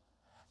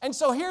 And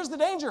so here's the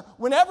danger.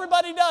 When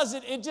everybody does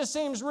it, it just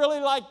seems really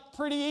like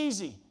pretty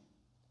easy.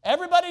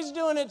 Everybody's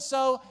doing it,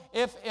 so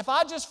if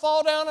I just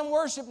fall down and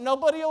worship,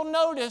 nobody will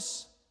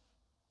notice.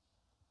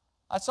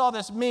 I saw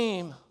this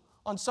meme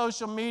on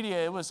social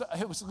media. It was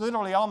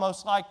literally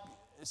almost like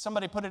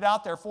somebody put it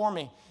out there for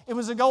me. It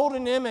was a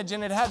golden image,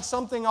 and it had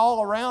something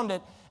all around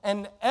it,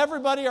 and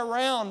everybody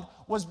around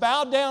was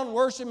bowed down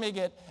worshiping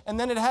it, and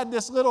then it had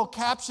this little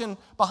caption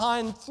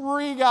behind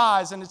 3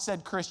 guys, and it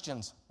said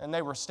Christians, and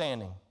they were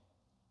standing.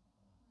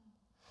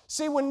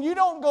 See, when you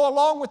don't go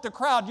along with the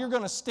crowd, you're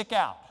going to stick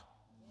out.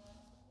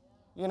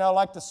 You know,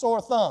 like the sore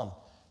thumb.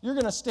 You're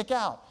going to stick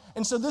out.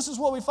 And so this is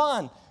what we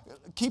find.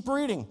 Keep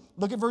reading.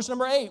 Look at verse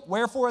number 8.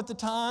 Wherefore at the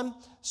time,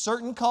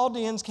 certain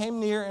Chaldeans came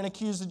near and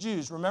accused the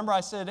Jews. Remember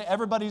I said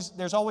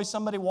there's always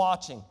somebody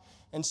watching.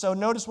 And so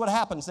notice what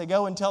happens. They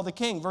go and tell the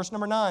king. Verse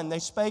number 9. They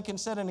spake and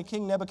said unto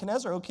King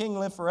Nebuchadnezzar, O king,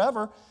 live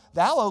forever.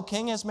 Thou, O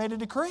king, hast made a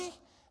decree.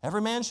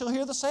 Every man shall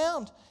hear the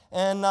sound.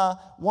 And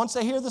once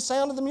they hear the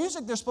sound of the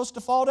music, they're supposed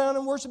to fall down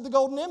and worship the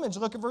golden image.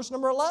 Look at verse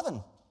number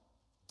 11.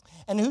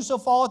 And whoso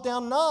falleth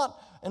down not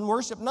and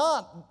worship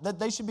not, that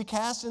they should be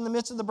cast in the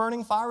midst of the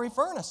burning fiery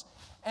furnace.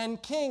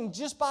 And king,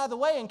 just by the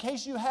way, in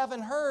case you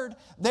haven't heard,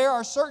 there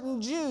are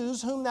certain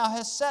Jews whom thou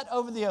hast set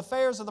over the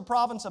affairs of the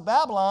province of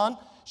Babylon,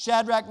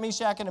 Shadrach,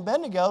 Meshach, and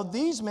Abednego.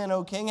 These men,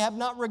 O king, have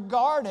not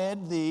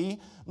regarded thee,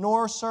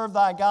 nor served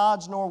thy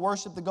gods, nor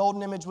worshiped the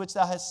golden image which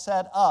thou hast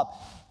set up.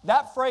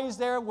 That phrase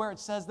there where it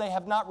says they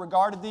have not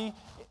regarded thee,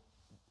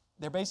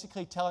 they're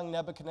basically telling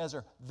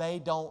Nebuchadnezzar, they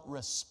don't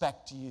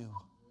respect you.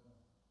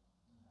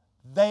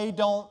 They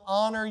don't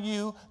honor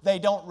you, they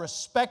don't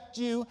respect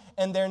you,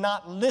 and they're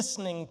not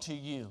listening to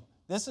you.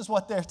 This is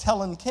what they're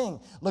telling the king.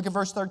 Look at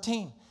verse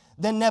 13.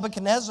 Then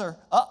Nebuchadnezzar,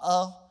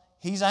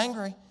 he's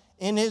angry.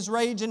 In his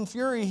rage and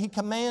fury, he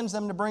commands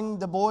them to bring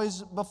the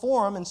boys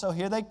before him. And so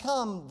here they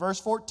come. Verse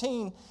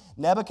 14,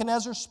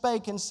 Nebuchadnezzar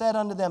spake and said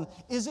unto them,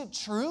 is it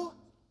true?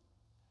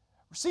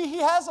 See, he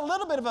has a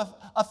little bit of an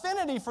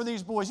affinity for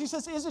these boys. He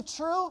says, is it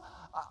true?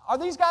 Are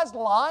these guys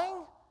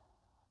lying?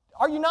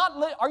 Are you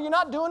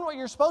not doing what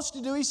you're supposed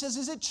to do? He says,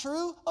 is it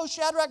true, O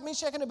Shadrach,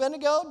 Meshach, and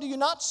Abednego? Do you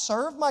not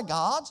serve my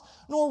gods,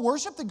 nor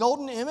worship the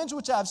golden image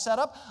which I have set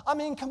up? I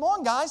mean, come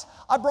on, guys.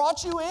 I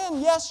brought you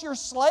in. Yes, you're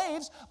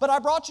slaves, but I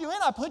brought you in.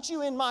 I put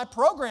you in my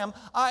program.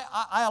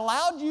 I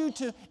allowed you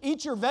to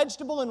eat your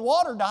vegetable and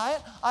water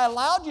diet. I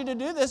allowed you to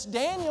do this.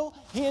 Daniel,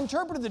 he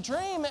interpreted the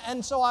dream,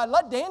 and so I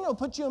let Daniel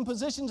put you in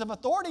positions of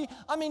authority.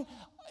 I mean,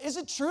 is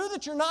it true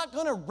that you're not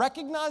going to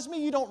recognize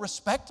me? You don't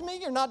respect me?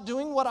 You're not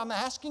doing what I'm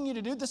asking you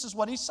to do? This is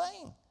what he's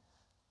saying.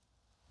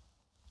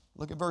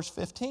 Look at verse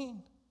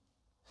 15.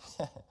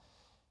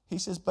 He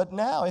says, but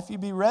now if you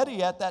be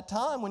ready at that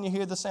time when you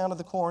hear the sound of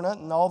the cornet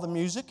and all the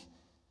music,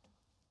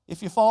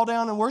 if you fall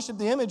down and worship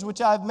the image which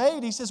I have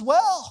made, he says,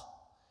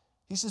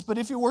 but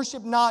if you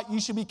worship not, you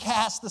should be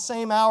cast the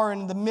same hour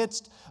in the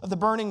midst of the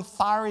burning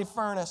fiery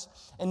furnace.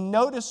 And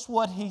notice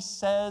what he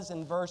says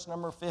in verse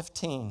number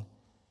 15.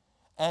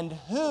 And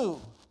who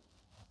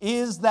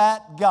is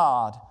that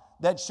God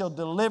that shall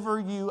deliver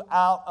you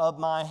out of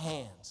my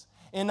hands?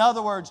 In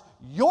other words,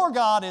 your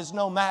God is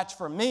no match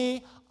for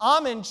me.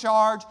 I'm in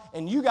charge,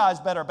 and you guys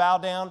better bow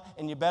down,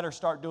 and you better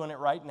start doing it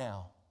right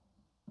now.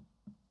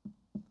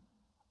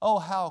 Oh,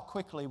 how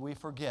quickly we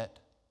forget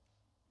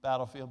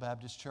Battlefield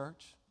Baptist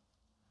Church.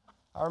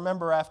 I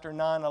remember after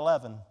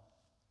 9/11,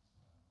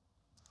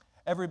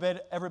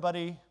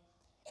 everybody,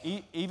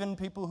 even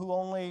people who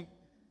only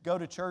go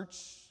to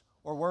church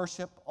or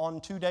worship on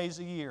 2 days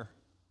a year,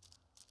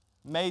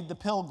 made the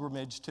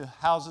pilgrimage to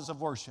houses of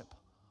worship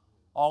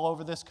all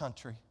over this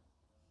country.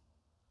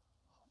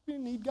 We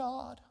need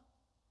God.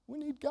 We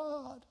need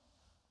God.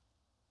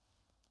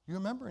 You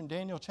remember in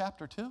Daniel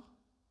chapter 2?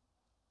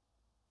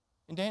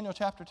 In Daniel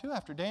chapter 2,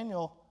 after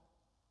Daniel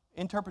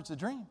interprets the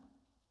dream,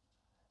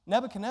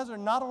 Nebuchadnezzar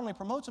not only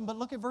promotes him, but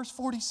look at verse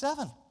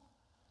 47.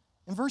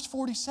 In verse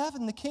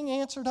 47, the king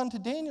answered unto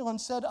Daniel and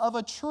said, of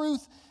a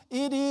truth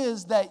it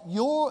is that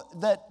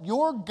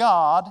your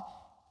God,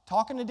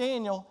 talking to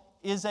Daniel,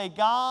 is a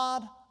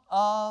God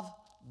of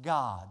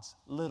gods,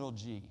 little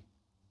g.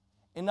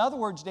 In other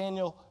words,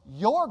 Daniel,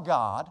 your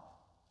God,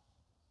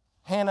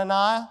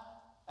 Hananiah,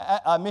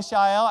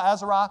 Mishael,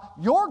 Azariah,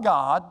 your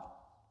God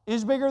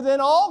is bigger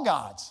than all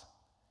gods.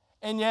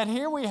 And yet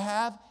here we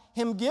have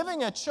him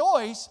giving a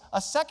choice,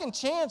 a second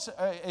chance,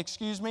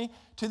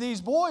 to these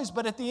boys.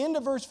 But at the end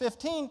of verse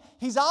 15,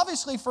 he's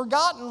obviously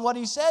forgotten what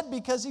he said,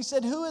 because he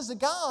said, who is the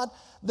God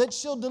that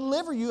shall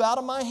deliver you out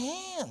of my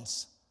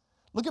hands?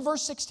 Look at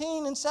verse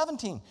 16 and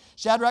 17.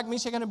 Shadrach,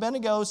 Meshach, and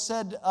Abednego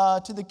said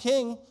to the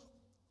king,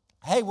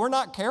 hey, we're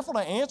not careful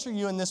to answer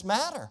you in this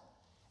matter.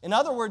 In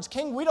other words,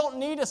 king, we don't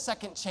need a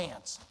second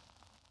chance.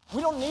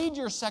 We don't need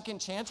your second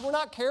chance. We're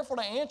not careful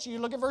to answer you.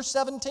 Look at verse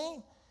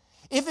 17.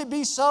 If it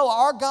be so,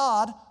 our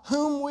God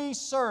whom we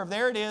serve,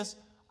 there it is,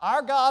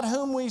 our God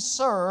whom we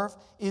serve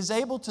is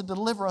able to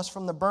deliver us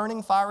from the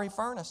burning fiery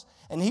furnace,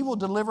 and he will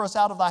deliver us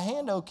out of thy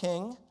hand, O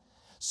king.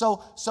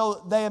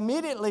 So they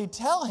immediately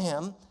tell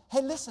him,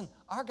 hey, listen,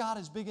 our God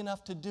is big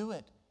enough to do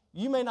it.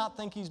 You may not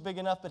think he's big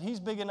enough, but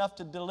he's big enough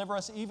to deliver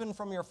us even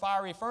from your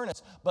fiery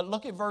furnace. But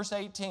look at verse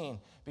 18,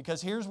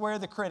 because here's where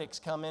the critics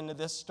come into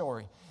this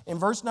story. In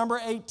verse number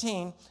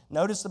 18,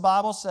 notice the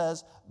Bible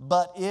says,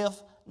 but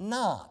if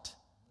not,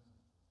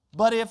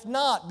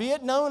 be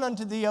it known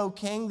unto thee, O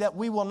king, that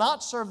we will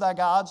not serve thy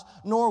gods,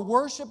 nor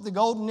worship the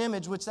golden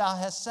image which thou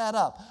hast set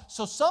up.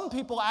 So some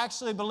people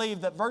actually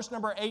believe that verse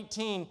number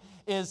 18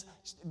 is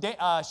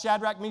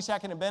Shadrach,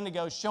 Meshach, and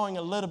Abednego showing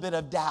a little bit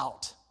of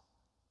doubt.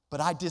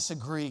 But I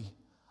disagree.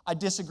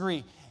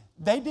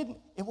 It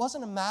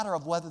wasn't a matter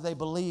of whether they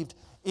believed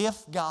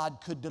if God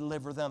could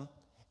deliver them.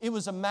 It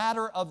was a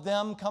matter of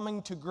them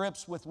coming to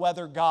grips with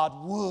whether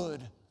God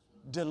would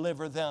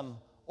deliver them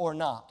or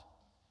not.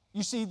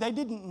 You see, they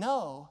didn't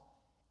know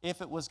if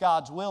it was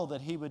God's will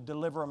that he would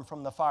deliver them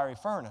from the fiery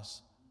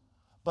furnace.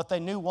 But they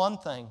knew one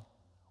thing.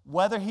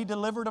 Whether he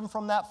delivered them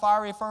from that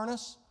fiery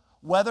furnace,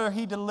 whether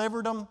he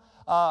delivered them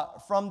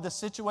from the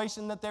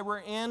situation that they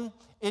were in,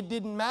 it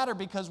didn't matter,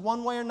 because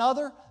one way or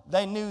another,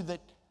 they knew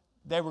that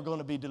they were going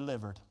to be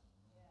delivered.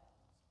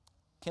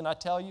 Can I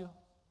tell you?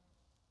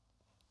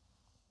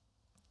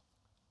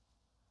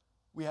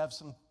 We have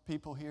some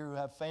people here who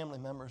have family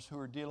members who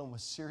are dealing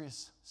with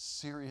serious,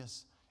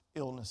 serious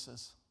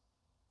illnesses.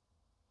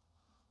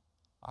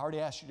 I already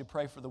asked you to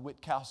pray for the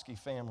Witkowski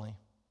family.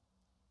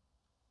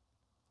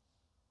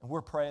 And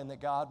we're praying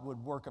that God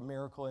would work a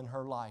miracle in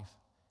her life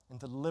and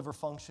the liver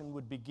function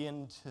would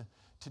begin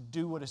to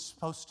do what it's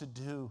supposed to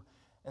do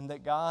and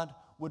that God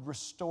would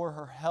restore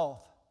her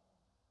health.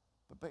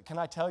 But can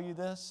I tell you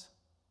this?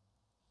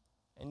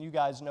 And you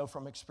guys know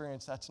from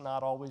experience that's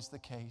not always the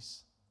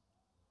case.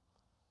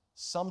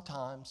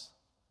 Sometimes,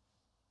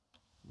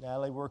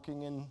 Natalie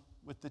working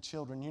with the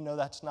children, you know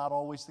that's not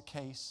always the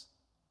case.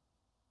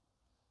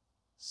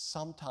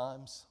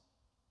 Sometimes,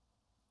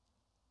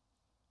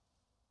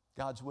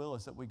 God's will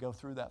is that we go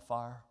through that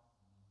fire.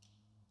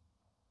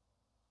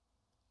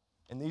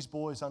 And these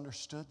boys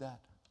understood that.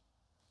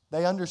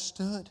 They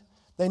understood.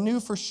 They knew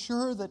for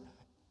sure that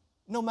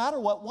no matter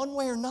what, one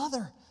way or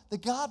another,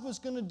 that God was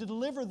going to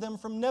deliver them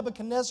from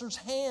Nebuchadnezzar's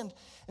hand.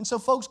 And so,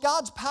 folks,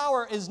 God's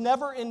power is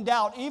never in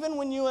doubt. Even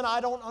when you and I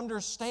don't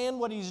understand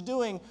what He's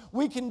doing,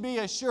 we can be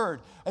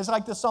assured. It's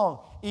like the song,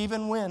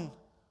 even when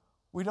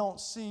we don't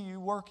see you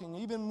working,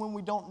 even when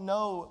we don't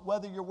know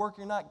whether you're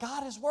working or not,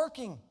 God is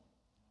working.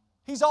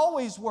 He's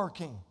always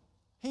working.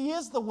 He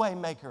is the way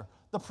maker,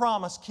 the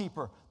promise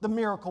keeper, the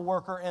miracle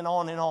worker, and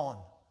on and on.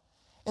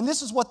 And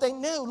this is what they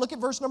knew. Look at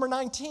verse number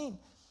 19.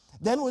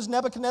 Then was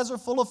Nebuchadnezzar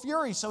full of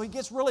fury, so he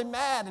gets really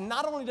mad. And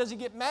not only does he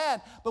get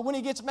mad, but when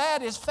he gets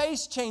mad, his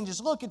face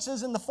changes. Look, it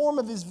says, in the form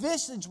of his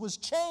visage was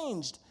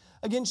changed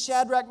against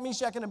Shadrach,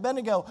 Meshach, and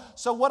Abednego.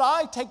 So what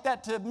I take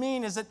that to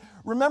mean is that,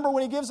 remember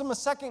when he gives them a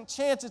second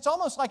chance, it's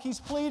almost like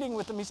he's pleading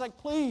with them. He's like,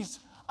 please,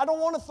 I don't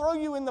want to throw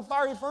you in the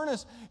fiery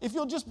furnace. If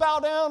you'll just bow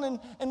down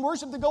and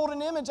worship the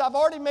golden image, I've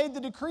already made the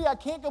decree. I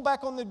can't go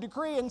back on the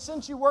decree. And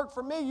since you work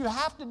for me, you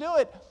have to do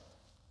it.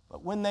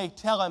 But when they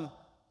tell him,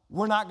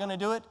 we're not going to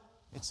do it,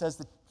 it says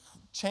the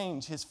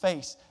change, his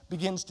face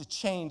begins to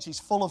change. He's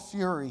full of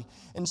fury.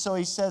 And so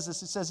he says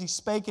this. It says he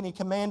spake and he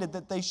commanded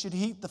that they should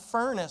heat the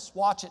furnace,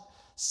 watch it,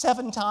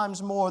 7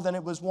 times more than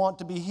it was wont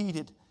to be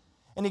heated.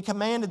 And he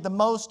commanded the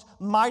most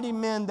mighty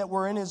men that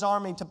were in his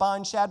army to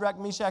bind Shadrach,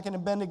 Meshach, and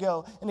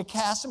Abednego and to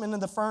cast them into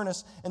the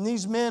furnace. And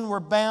these men were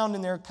bound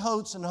in their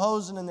coats and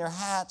hosen and their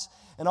hats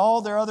and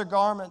all their other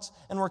garments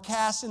and were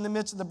cast in the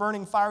midst of the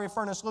burning fiery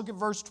furnace. Look at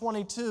verse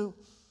 22.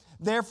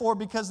 Therefore,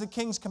 because the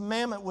king's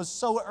commandment was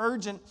so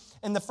urgent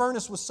and the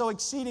furnace was so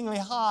exceedingly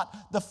hot,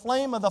 the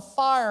flame of the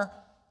fire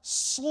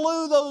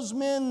slew those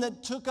men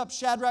that took up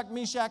Shadrach,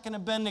 Meshach, and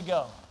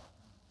Abednego.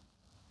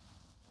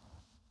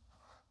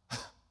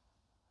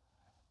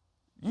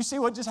 You see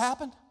what just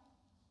happened?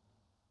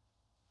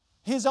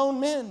 His own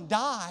men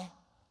die,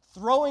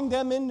 throwing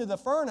them into the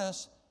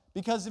furnace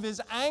because of his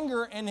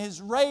anger and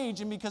his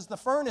rage, and because the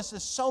furnace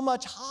is so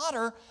much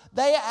hotter,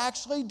 they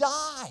actually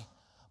die.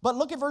 But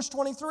look at verse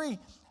 23.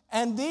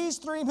 And these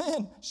 3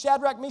 men,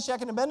 Shadrach, Meshach,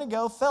 and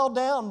Abednego, fell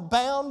down,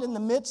 bound in the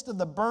midst of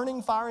the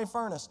burning fiery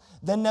furnace.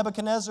 Then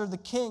Nebuchadnezzar the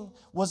king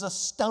was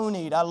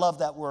astonied. I love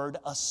that word,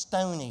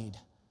 astonied.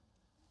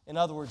 In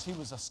other words, he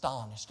was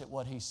astonished at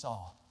what he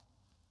saw.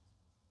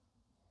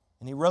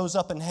 And he rose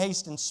up in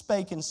haste and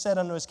spake and said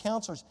unto his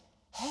counselors,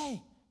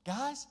 hey,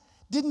 guys,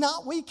 did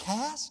not we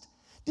cast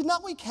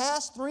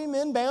 3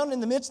 men bound in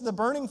the midst of the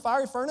burning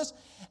fiery furnace?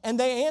 And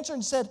they answered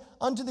and said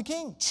unto the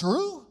king,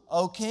 true,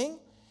 O king.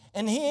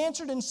 And he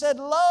answered and said,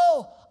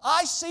 lo,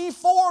 I see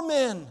 4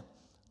 men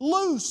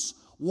loose,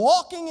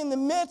 walking in the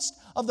midst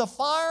of the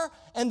fire,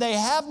 and they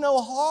have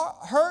no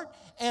hurt,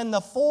 and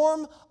the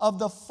form of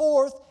the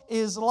 4th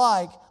is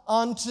like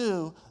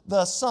unto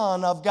the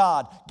Son of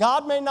God.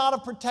 God may not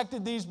have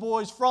protected these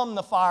boys from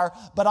the fire,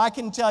 but I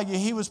can tell you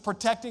He was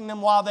protecting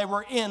them while they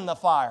were in the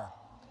fire.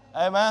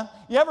 Amen?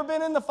 You ever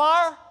been in the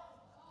fire?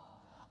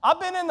 I've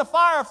been in the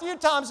fire a few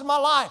times in my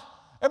life.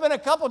 There have been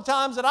a couple of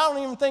times that I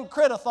don't even think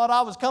Critta thought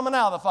I was coming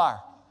out of the fire.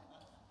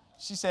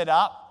 She said,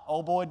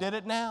 old boy did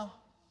it now.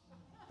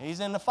 He's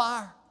in the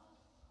fire.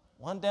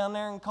 Went down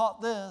there and caught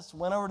this,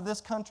 went over to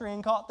this country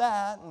and caught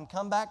that, and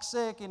come back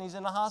sick, and he's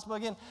in the hospital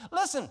again.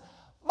 Listen,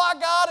 my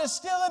God is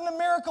still in the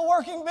miracle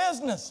working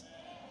business.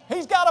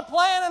 He's got a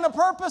plan and a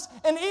purpose,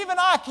 and even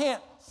I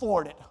can't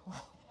thwart it.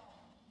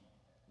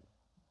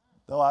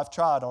 Though I've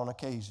tried on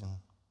occasion.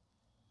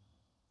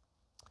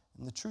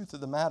 And the truth of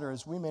the matter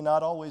is we may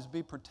not always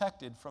be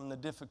protected from the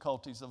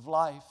difficulties of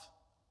life.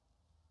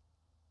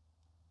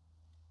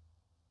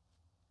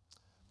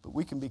 But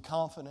we can be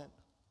confident.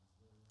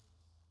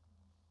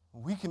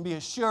 We can be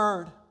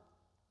assured.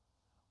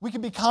 We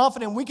can be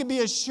confident. We can be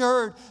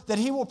assured that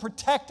He will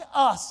protect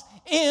us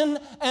in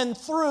and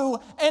through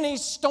any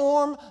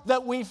storm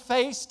that we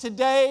face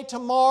today,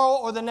 tomorrow,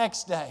 or the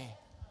next day.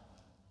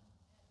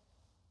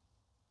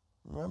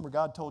 Remember,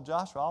 God told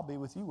Joshua, I'll be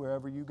with you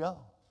wherever you go.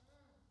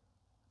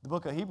 The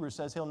book of Hebrews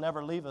says He'll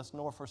never leave us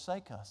nor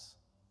forsake us.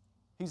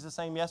 He's the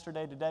same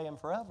yesterday, today, and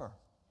forever.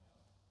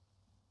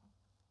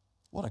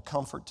 What a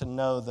comfort to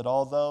know that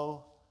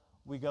although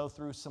we go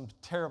through some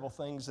terrible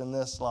things in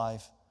this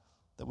life,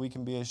 that we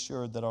can be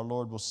assured that our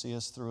Lord will see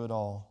us through it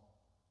all.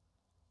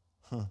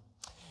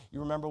 You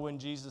remember when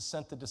Jesus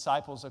sent the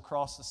disciples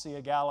across the Sea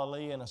of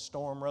Galilee and a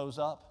storm rose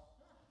up?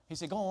 He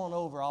said, go on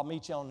over, I'll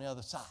meet you on the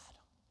other side.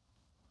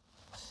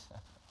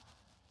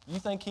 You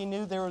think he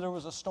knew there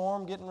was a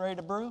storm getting ready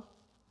to brew?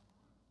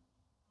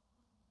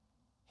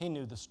 He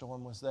knew the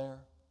storm was there.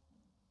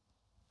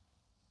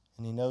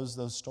 And he knows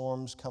those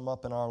storms come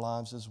up in our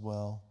lives as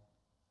well.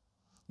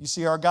 You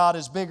see, our God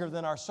is bigger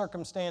than our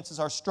circumstances,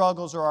 our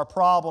struggles, or our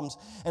problems.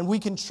 And we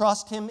can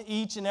trust Him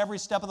each and every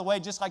step of the way,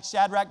 just like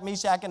Shadrach,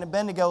 Meshach, and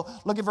Abednego.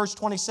 Look at verse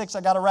 26.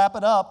 I got to wrap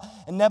it up.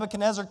 And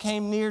Nebuchadnezzar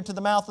came near to the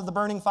mouth of the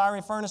burning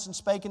fiery furnace and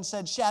spake and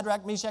said,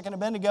 Shadrach, Meshach, and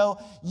Abednego,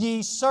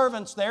 ye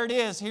servants. There it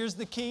is. Here's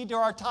the key to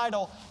our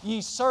title.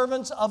 Ye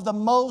servants of the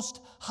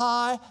Most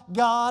High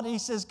God. He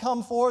says,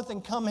 come forth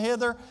and come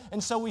hither.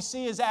 And so we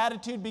see his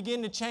attitude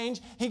begin to change.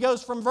 He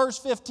goes from verse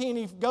 15,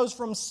 he goes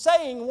from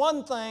saying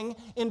one thing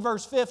in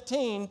verse 15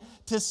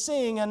 to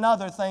seeing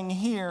another thing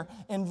here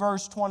in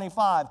verse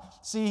 25.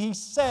 See, he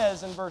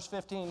says in verse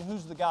 15,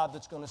 who's the God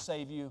that's going to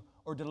save you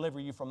or deliver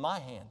you from my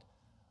hand?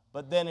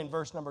 But then in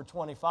verse number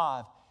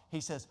 25, he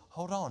says,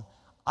 hold on.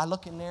 I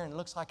look in there and it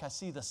looks like I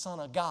see the Son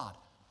of God.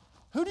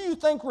 Who do you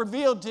think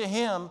revealed to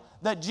him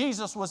that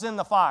Jesus was in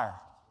the fire?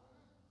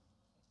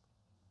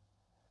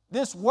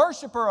 This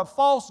worshiper of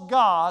false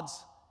gods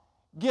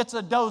gets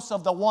a dose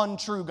of the one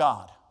true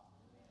God.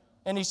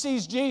 And he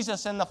sees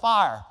Jesus in the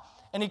fire.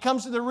 And he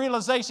comes to the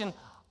realization,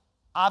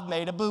 I've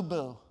made a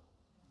boo-boo.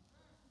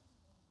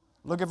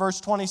 Look at verse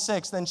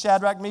 26. Then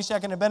Shadrach,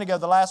 Meshach, and Abednego,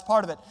 the last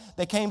part of it,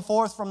 they came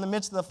forth from the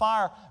midst of the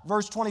fire.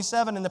 Verse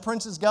 27, and the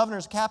princes,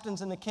 governors,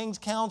 captains, and the king's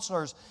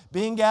counselors,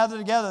 being gathered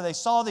together, they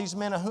saw these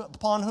men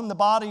upon whom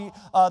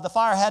the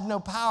fire had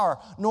no power,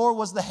 nor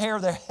was the hair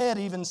of their head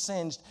even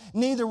singed.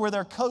 Neither were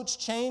their coats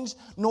changed,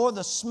 nor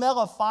the smell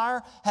of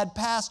fire had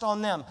passed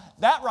on them.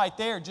 That right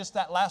there, just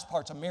that last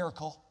part's a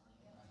miracle.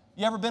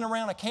 You ever been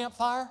around a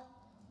campfire?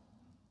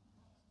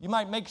 You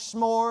might make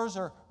s'mores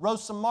or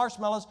roast some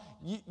marshmallows.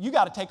 You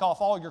got to take off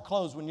all your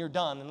clothes when you're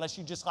done, unless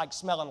you just like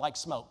smelling like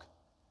smoke.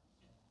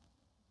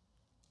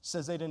 It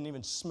says they didn't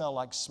even smell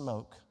like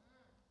smoke.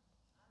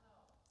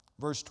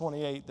 Verse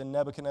 28, then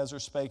Nebuchadnezzar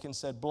spake and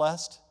said,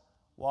 blessed,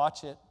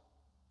 watch it,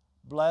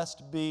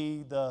 blessed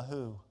be the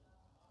who?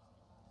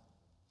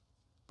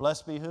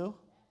 Blessed be who?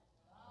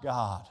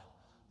 God.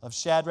 Of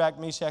Shadrach,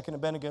 Meshach, and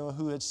Abednego,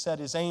 who had set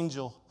his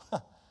angel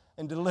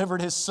and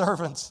delivered his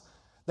servants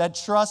that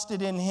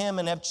trusted in him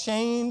and have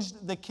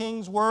changed the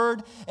king's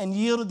word and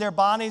yielded their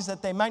bodies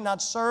that they might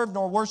not serve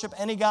nor worship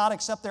any god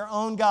except their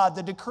own God.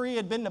 The decree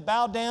had been to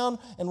bow down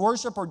and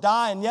worship or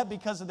die, and yet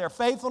because of their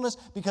faithfulness,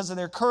 because of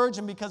their courage,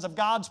 and because of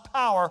God's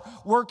power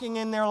working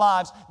in their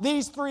lives,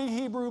 these three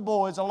Hebrew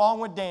boys, along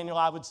with Daniel,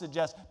 I would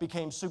suggest,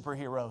 became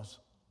superheroes.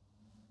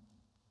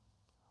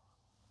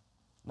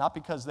 Not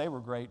because they were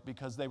great,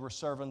 because they were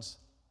servants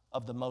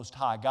of the Most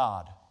High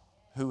God,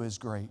 who is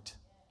great.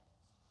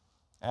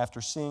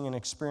 After seeing and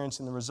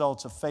experiencing the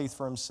results of faith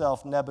for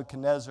himself,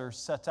 Nebuchadnezzar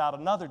sets out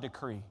another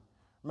decree.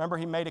 Remember,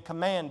 he made a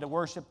command to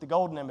worship the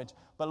golden image.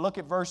 But look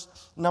at verse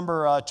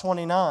number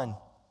 29.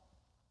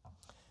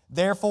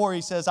 Therefore,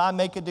 he says, I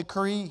make a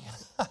decree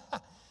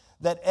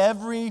that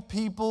every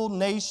people,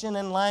 nation,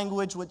 and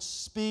language which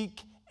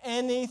speak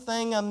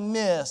anything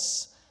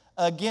amiss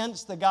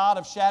against the God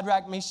of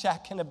Shadrach,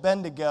 Meshach, and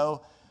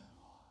Abednego,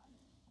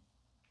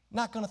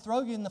 not going to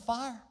throw you in the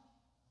fire.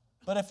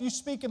 But if you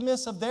speak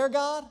amiss of their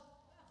God,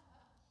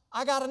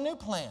 I got a new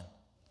plan.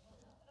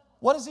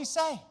 What does he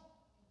say?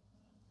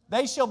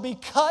 They shall be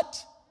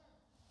cut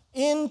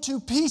into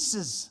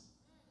pieces,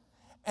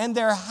 and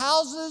their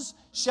houses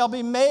shall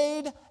be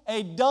made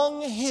a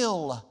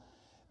dunghill,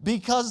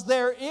 because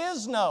there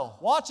is no,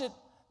 watch it,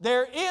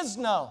 there is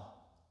no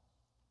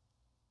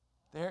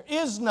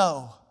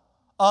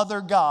other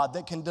God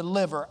that can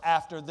deliver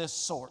after this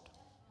sort.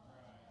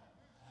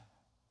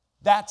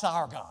 That's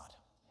our God.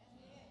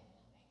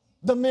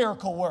 The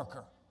miracle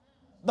worker,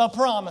 the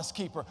promise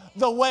keeper,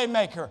 the way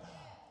maker,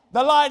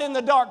 the light in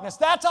the darkness.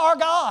 That's our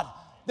God.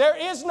 There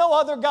is no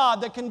other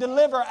God that can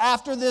deliver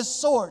after this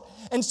sort.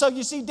 And so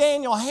you see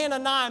Daniel,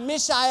 Hananiah,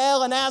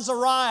 Mishael, and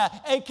Azariah,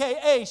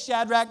 a.k.a.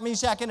 Shadrach,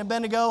 Meshach, and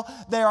Abednego.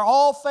 They are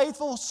all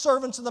faithful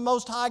servants of the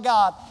Most High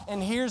God.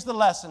 And here's the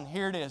lesson.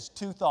 Here it is.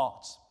 2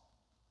 thoughts.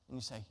 And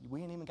you say,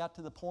 we ain't even got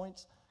to the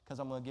points? Because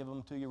I'm going to give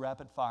them to you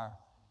rapid fire.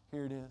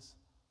 Here it is.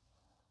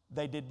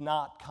 They did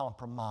not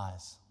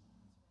compromise.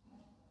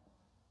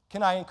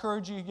 Can I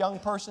encourage you, young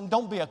person?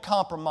 Don't be a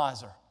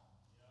compromiser.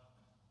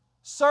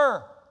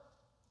 Sir,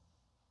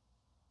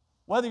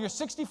 whether you're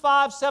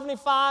 65,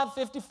 75,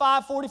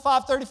 55,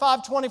 45,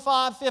 35,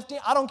 25, 50,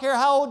 I don't care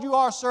how old you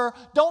are, sir,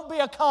 don't be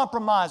a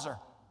compromiser.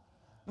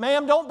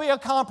 Ma'am, don't be a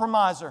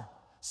compromiser.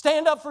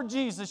 Stand up for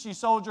Jesus, you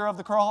soldier of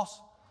the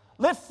cross.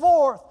 Lift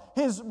forth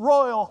his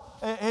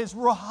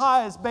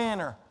highest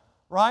banner,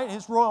 right?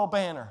 His royal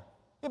banner.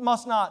 It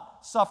must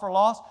not suffer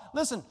loss.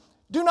 Listen,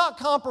 do not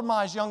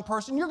compromise, young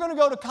person. You're going to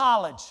go to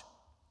college.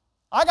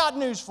 I got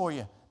news for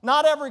you.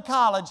 Not every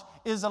college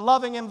is a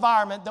loving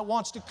environment that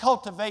wants to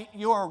cultivate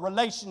your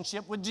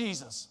relationship with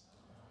Jesus.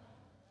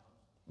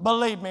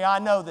 Believe me, I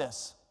know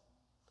this.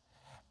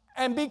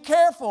 And be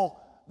careful,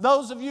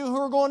 those of you who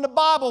are going to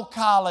Bible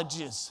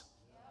colleges.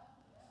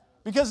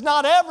 Because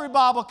not every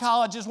Bible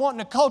college is wanting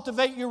to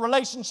cultivate your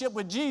relationship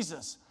with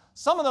Jesus.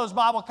 Some of those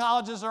Bible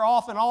colleges are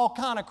offering all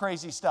kind of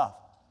crazy stuff.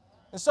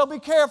 And so be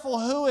careful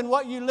who and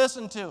what you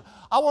listen to.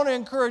 I want to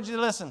encourage you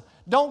to listen.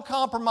 Don't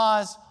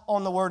compromise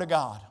on the Word of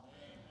God.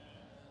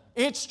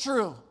 It's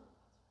true.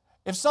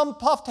 If some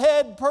puffed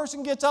head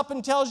person gets up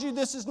and tells you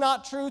this is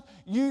not truth,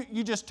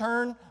 you just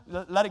turn,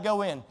 let it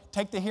go in.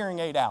 Take the hearing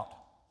aid out.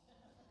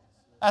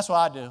 That's what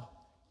I do.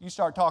 You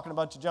start talking a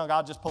bunch of junk,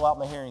 I'll just pull out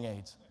my hearing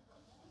aids.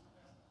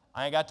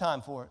 I ain't got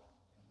time for it.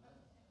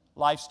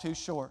 Life's too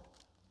short.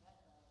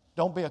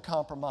 Don't be a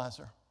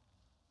compromiser.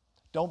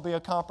 Don't be a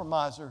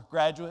compromiser,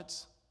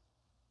 graduates.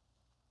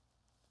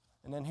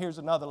 And then here's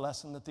another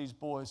lesson that these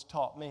boys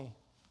taught me.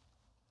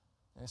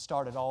 And it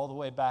started all the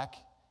way back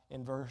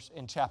in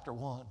chapter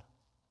 1.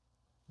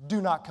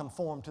 Do not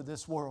conform to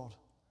this world.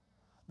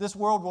 This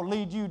world will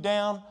lead you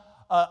down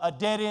a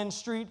dead-end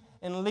street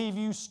and leave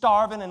you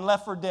starving and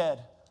left for dead.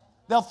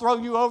 They'll throw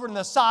you over in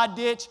the side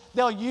ditch.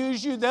 They'll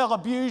use you. They'll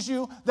abuse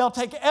you. They'll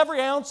take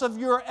every ounce of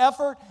your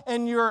effort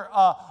and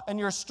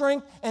your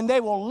strength, and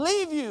they will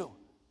leave you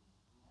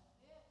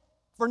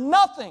for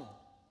nothing.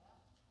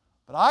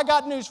 But I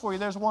got news for you.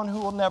 There's one who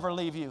will never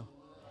leave you,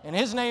 and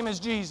His name is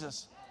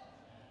Jesus.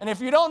 And if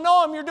you don't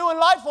know Him, you're doing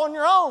life on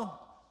your own.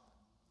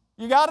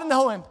 You got to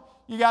know Him.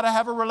 You got to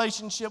have a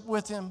relationship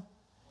with Him.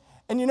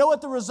 And you know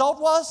what the result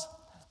was?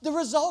 The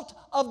result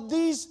of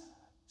these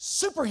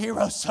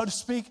superheroes, so to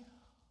speak,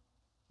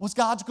 was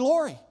God's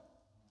glory.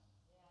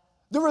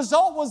 The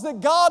result was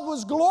that God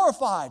was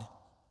glorified.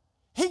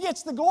 He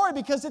gets the glory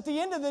because at the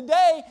end of the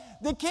day,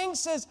 the king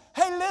says,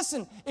 hey,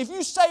 listen, if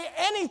you say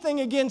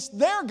anything against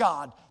their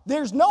God,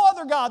 there's no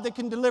other God that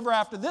can deliver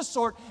after this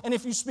sort. And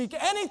if you speak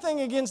anything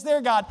against their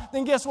God,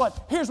 then guess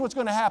what? Here's what's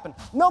going to happen.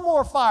 No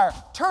more fire.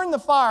 Turn the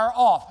fire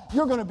off.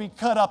 You're going to be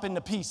cut up into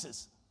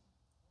pieces.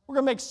 We're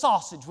going to make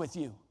sausage with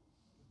you.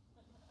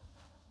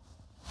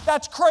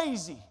 That's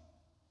crazy.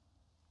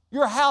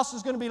 Your house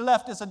is going to be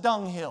left as a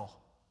dunghill.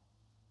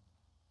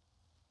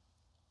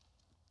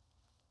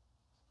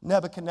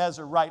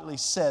 Nebuchadnezzar rightly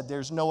said,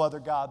 there's no other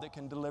God that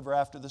can deliver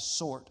after this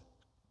sort.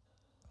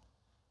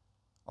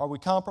 Are we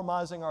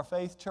compromising our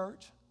faith,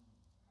 church?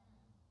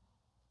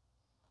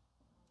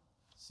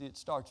 See, it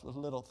starts with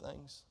little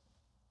things.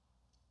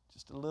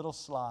 Just a little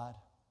slide.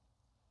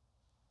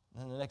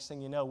 And the next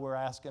thing you know, we're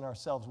asking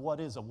ourselves, what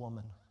is a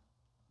woman?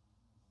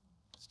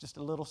 It's just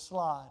a little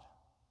slide.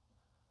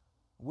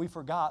 We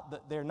forgot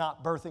that they're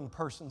not birthing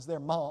persons, they're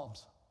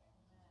moms.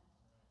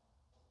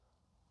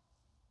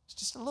 It's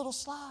just a little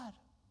slide.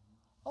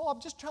 Oh, I'm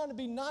just trying to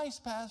be nice,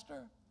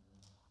 Pastor.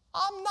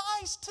 I'm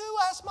nice too,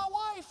 ask my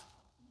wife.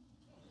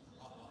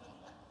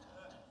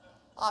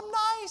 I'm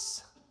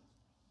nice.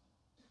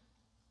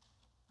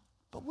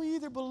 But we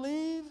either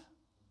believe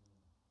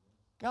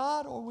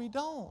God or we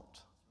don't.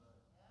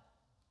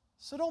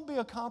 So don't be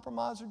a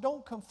compromiser,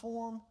 don't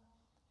conform.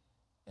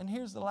 And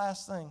here's the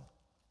last thing.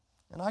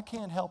 And I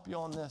can't help you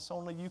on this.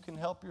 Only you can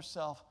help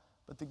yourself.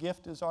 But the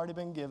gift has already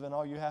been given.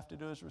 All you have to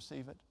do is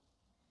receive it.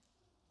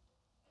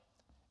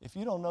 If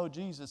you don't know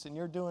Jesus and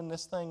you're doing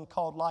this thing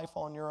called life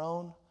on your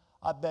own,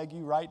 I beg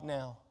you right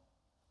now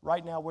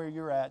where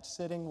you're at,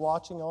 sitting,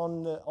 watching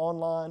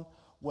online,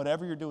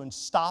 whatever you're doing,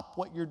 stop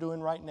what you're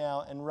doing right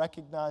now and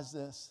recognize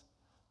this,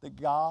 that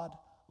God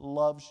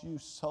loves you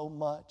so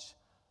much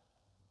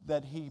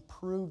that He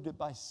proved it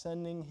by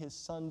sending His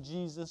Son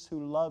Jesus,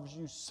 who loves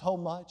you so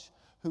much,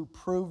 who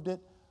proved it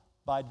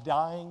by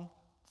dying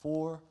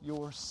for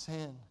your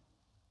sin.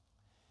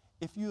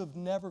 If you have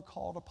never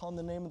called upon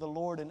the name of the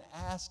Lord and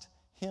asked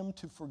Him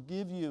to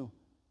forgive you,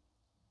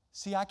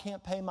 see, I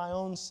can't pay my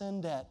own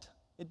sin debt.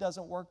 It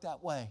doesn't work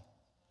that way.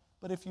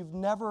 But if you've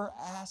never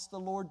asked the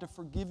Lord to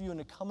forgive you and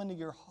to come into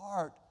your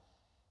heart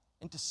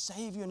and to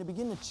save you and to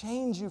begin to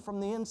change you from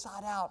the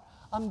inside out,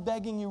 I'm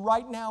begging you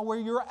right now where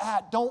you're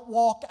at, don't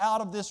walk out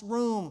of this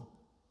room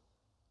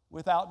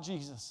without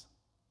Jesus.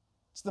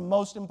 It's the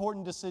most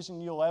important decision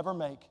you'll ever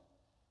make.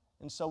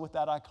 And so with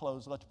that, I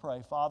close. Let's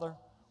pray. Father,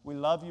 we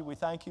love you. We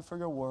thank you for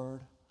your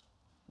word.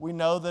 We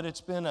know that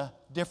it's been a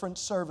different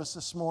service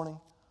this morning.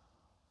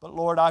 But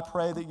Lord, I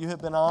pray that you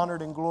have been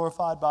honored and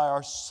glorified by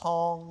our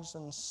songs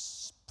and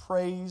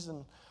praise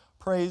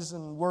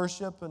and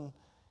worship. And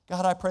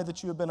God, I pray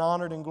that you have been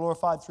honored and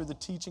glorified through the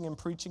teaching and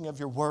preaching of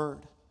your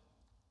word.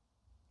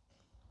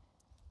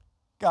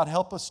 God,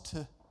 help us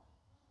to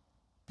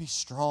be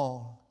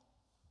strong.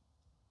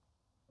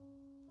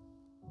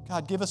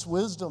 God, give us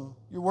wisdom.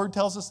 Your word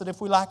tells us that if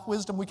we lack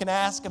wisdom, we can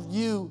ask of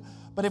you.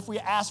 But if we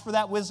ask for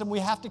that wisdom, we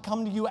have to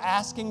come to you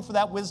asking for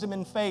that wisdom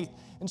in faith.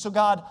 And so,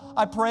 God,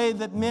 I pray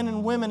that men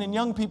and women and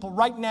young people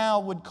right now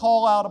would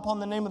call out upon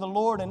the name of the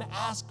Lord and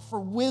ask for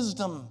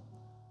wisdom.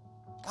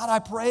 God, I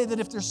pray that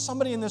if there's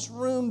somebody in this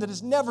room that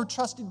has never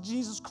trusted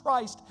Jesus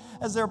Christ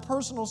as their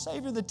personal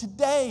Savior, that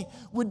today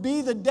would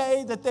be the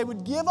day that they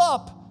would give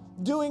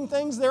up doing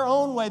things their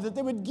own way, that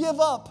they would give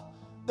up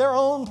their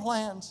own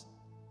plans,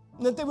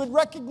 and that they would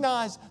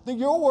recognize that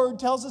your word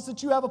tells us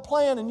that you have a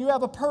plan and you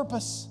have a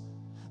purpose.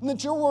 And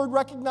that your word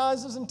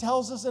recognizes and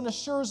tells us and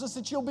assures us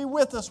that you'll be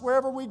with us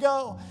wherever we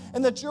go.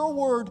 And that your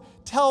word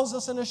tells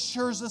us and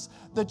assures us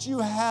that you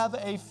have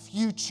a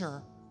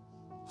future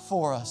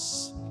for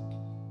us.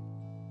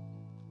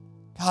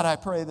 God, I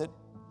pray that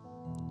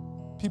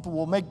people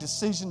will make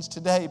decisions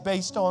today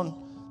based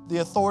on the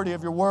authority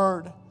of your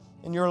word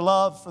and your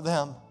love for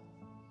them.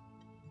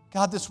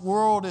 God, this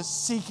world is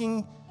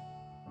seeking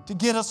to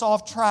get us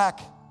off track.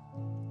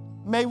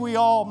 May we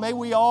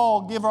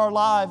all give our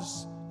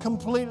lives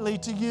completely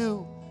to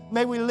you.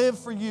 May we live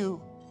for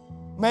you.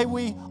 May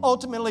we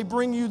ultimately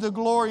bring you the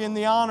glory and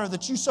the honor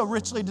that you so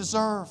richly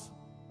deserve.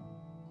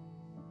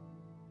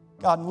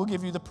 God, and we'll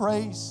give you the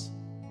praise.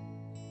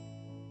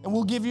 And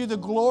we'll give you the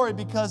glory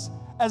because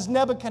as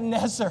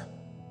Nebuchadnezzar,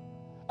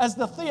 as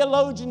the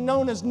theologian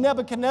known as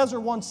Nebuchadnezzar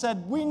once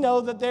said, we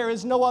know that there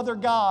is no other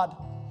God.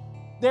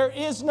 There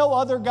is no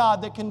other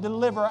God that can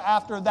deliver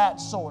after that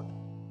sort.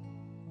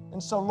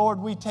 And so, Lord,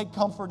 we take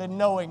comfort in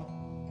knowing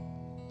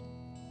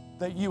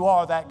that you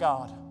are that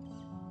God,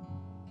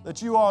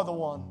 that you are the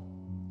one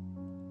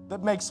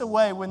that makes a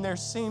way when there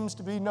seems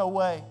to be no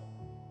way.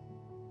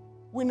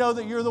 We know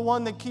that you're the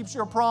one that keeps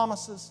your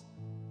promises.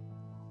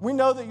 We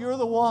know that you're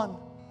the one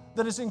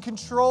that is in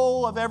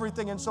control of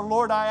everything. And so,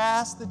 Lord, I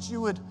ask that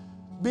you would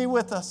be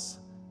with us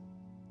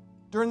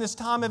during this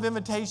time of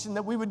invitation,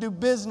 that we would do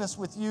business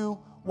with you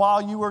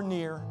while you are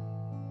near.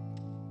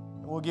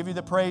 And we'll give you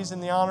the praise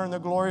and the honor and the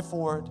glory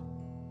for it.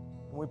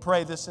 And we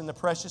pray this in the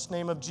precious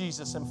name of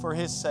Jesus and for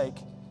his sake.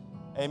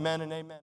 Amen and amen.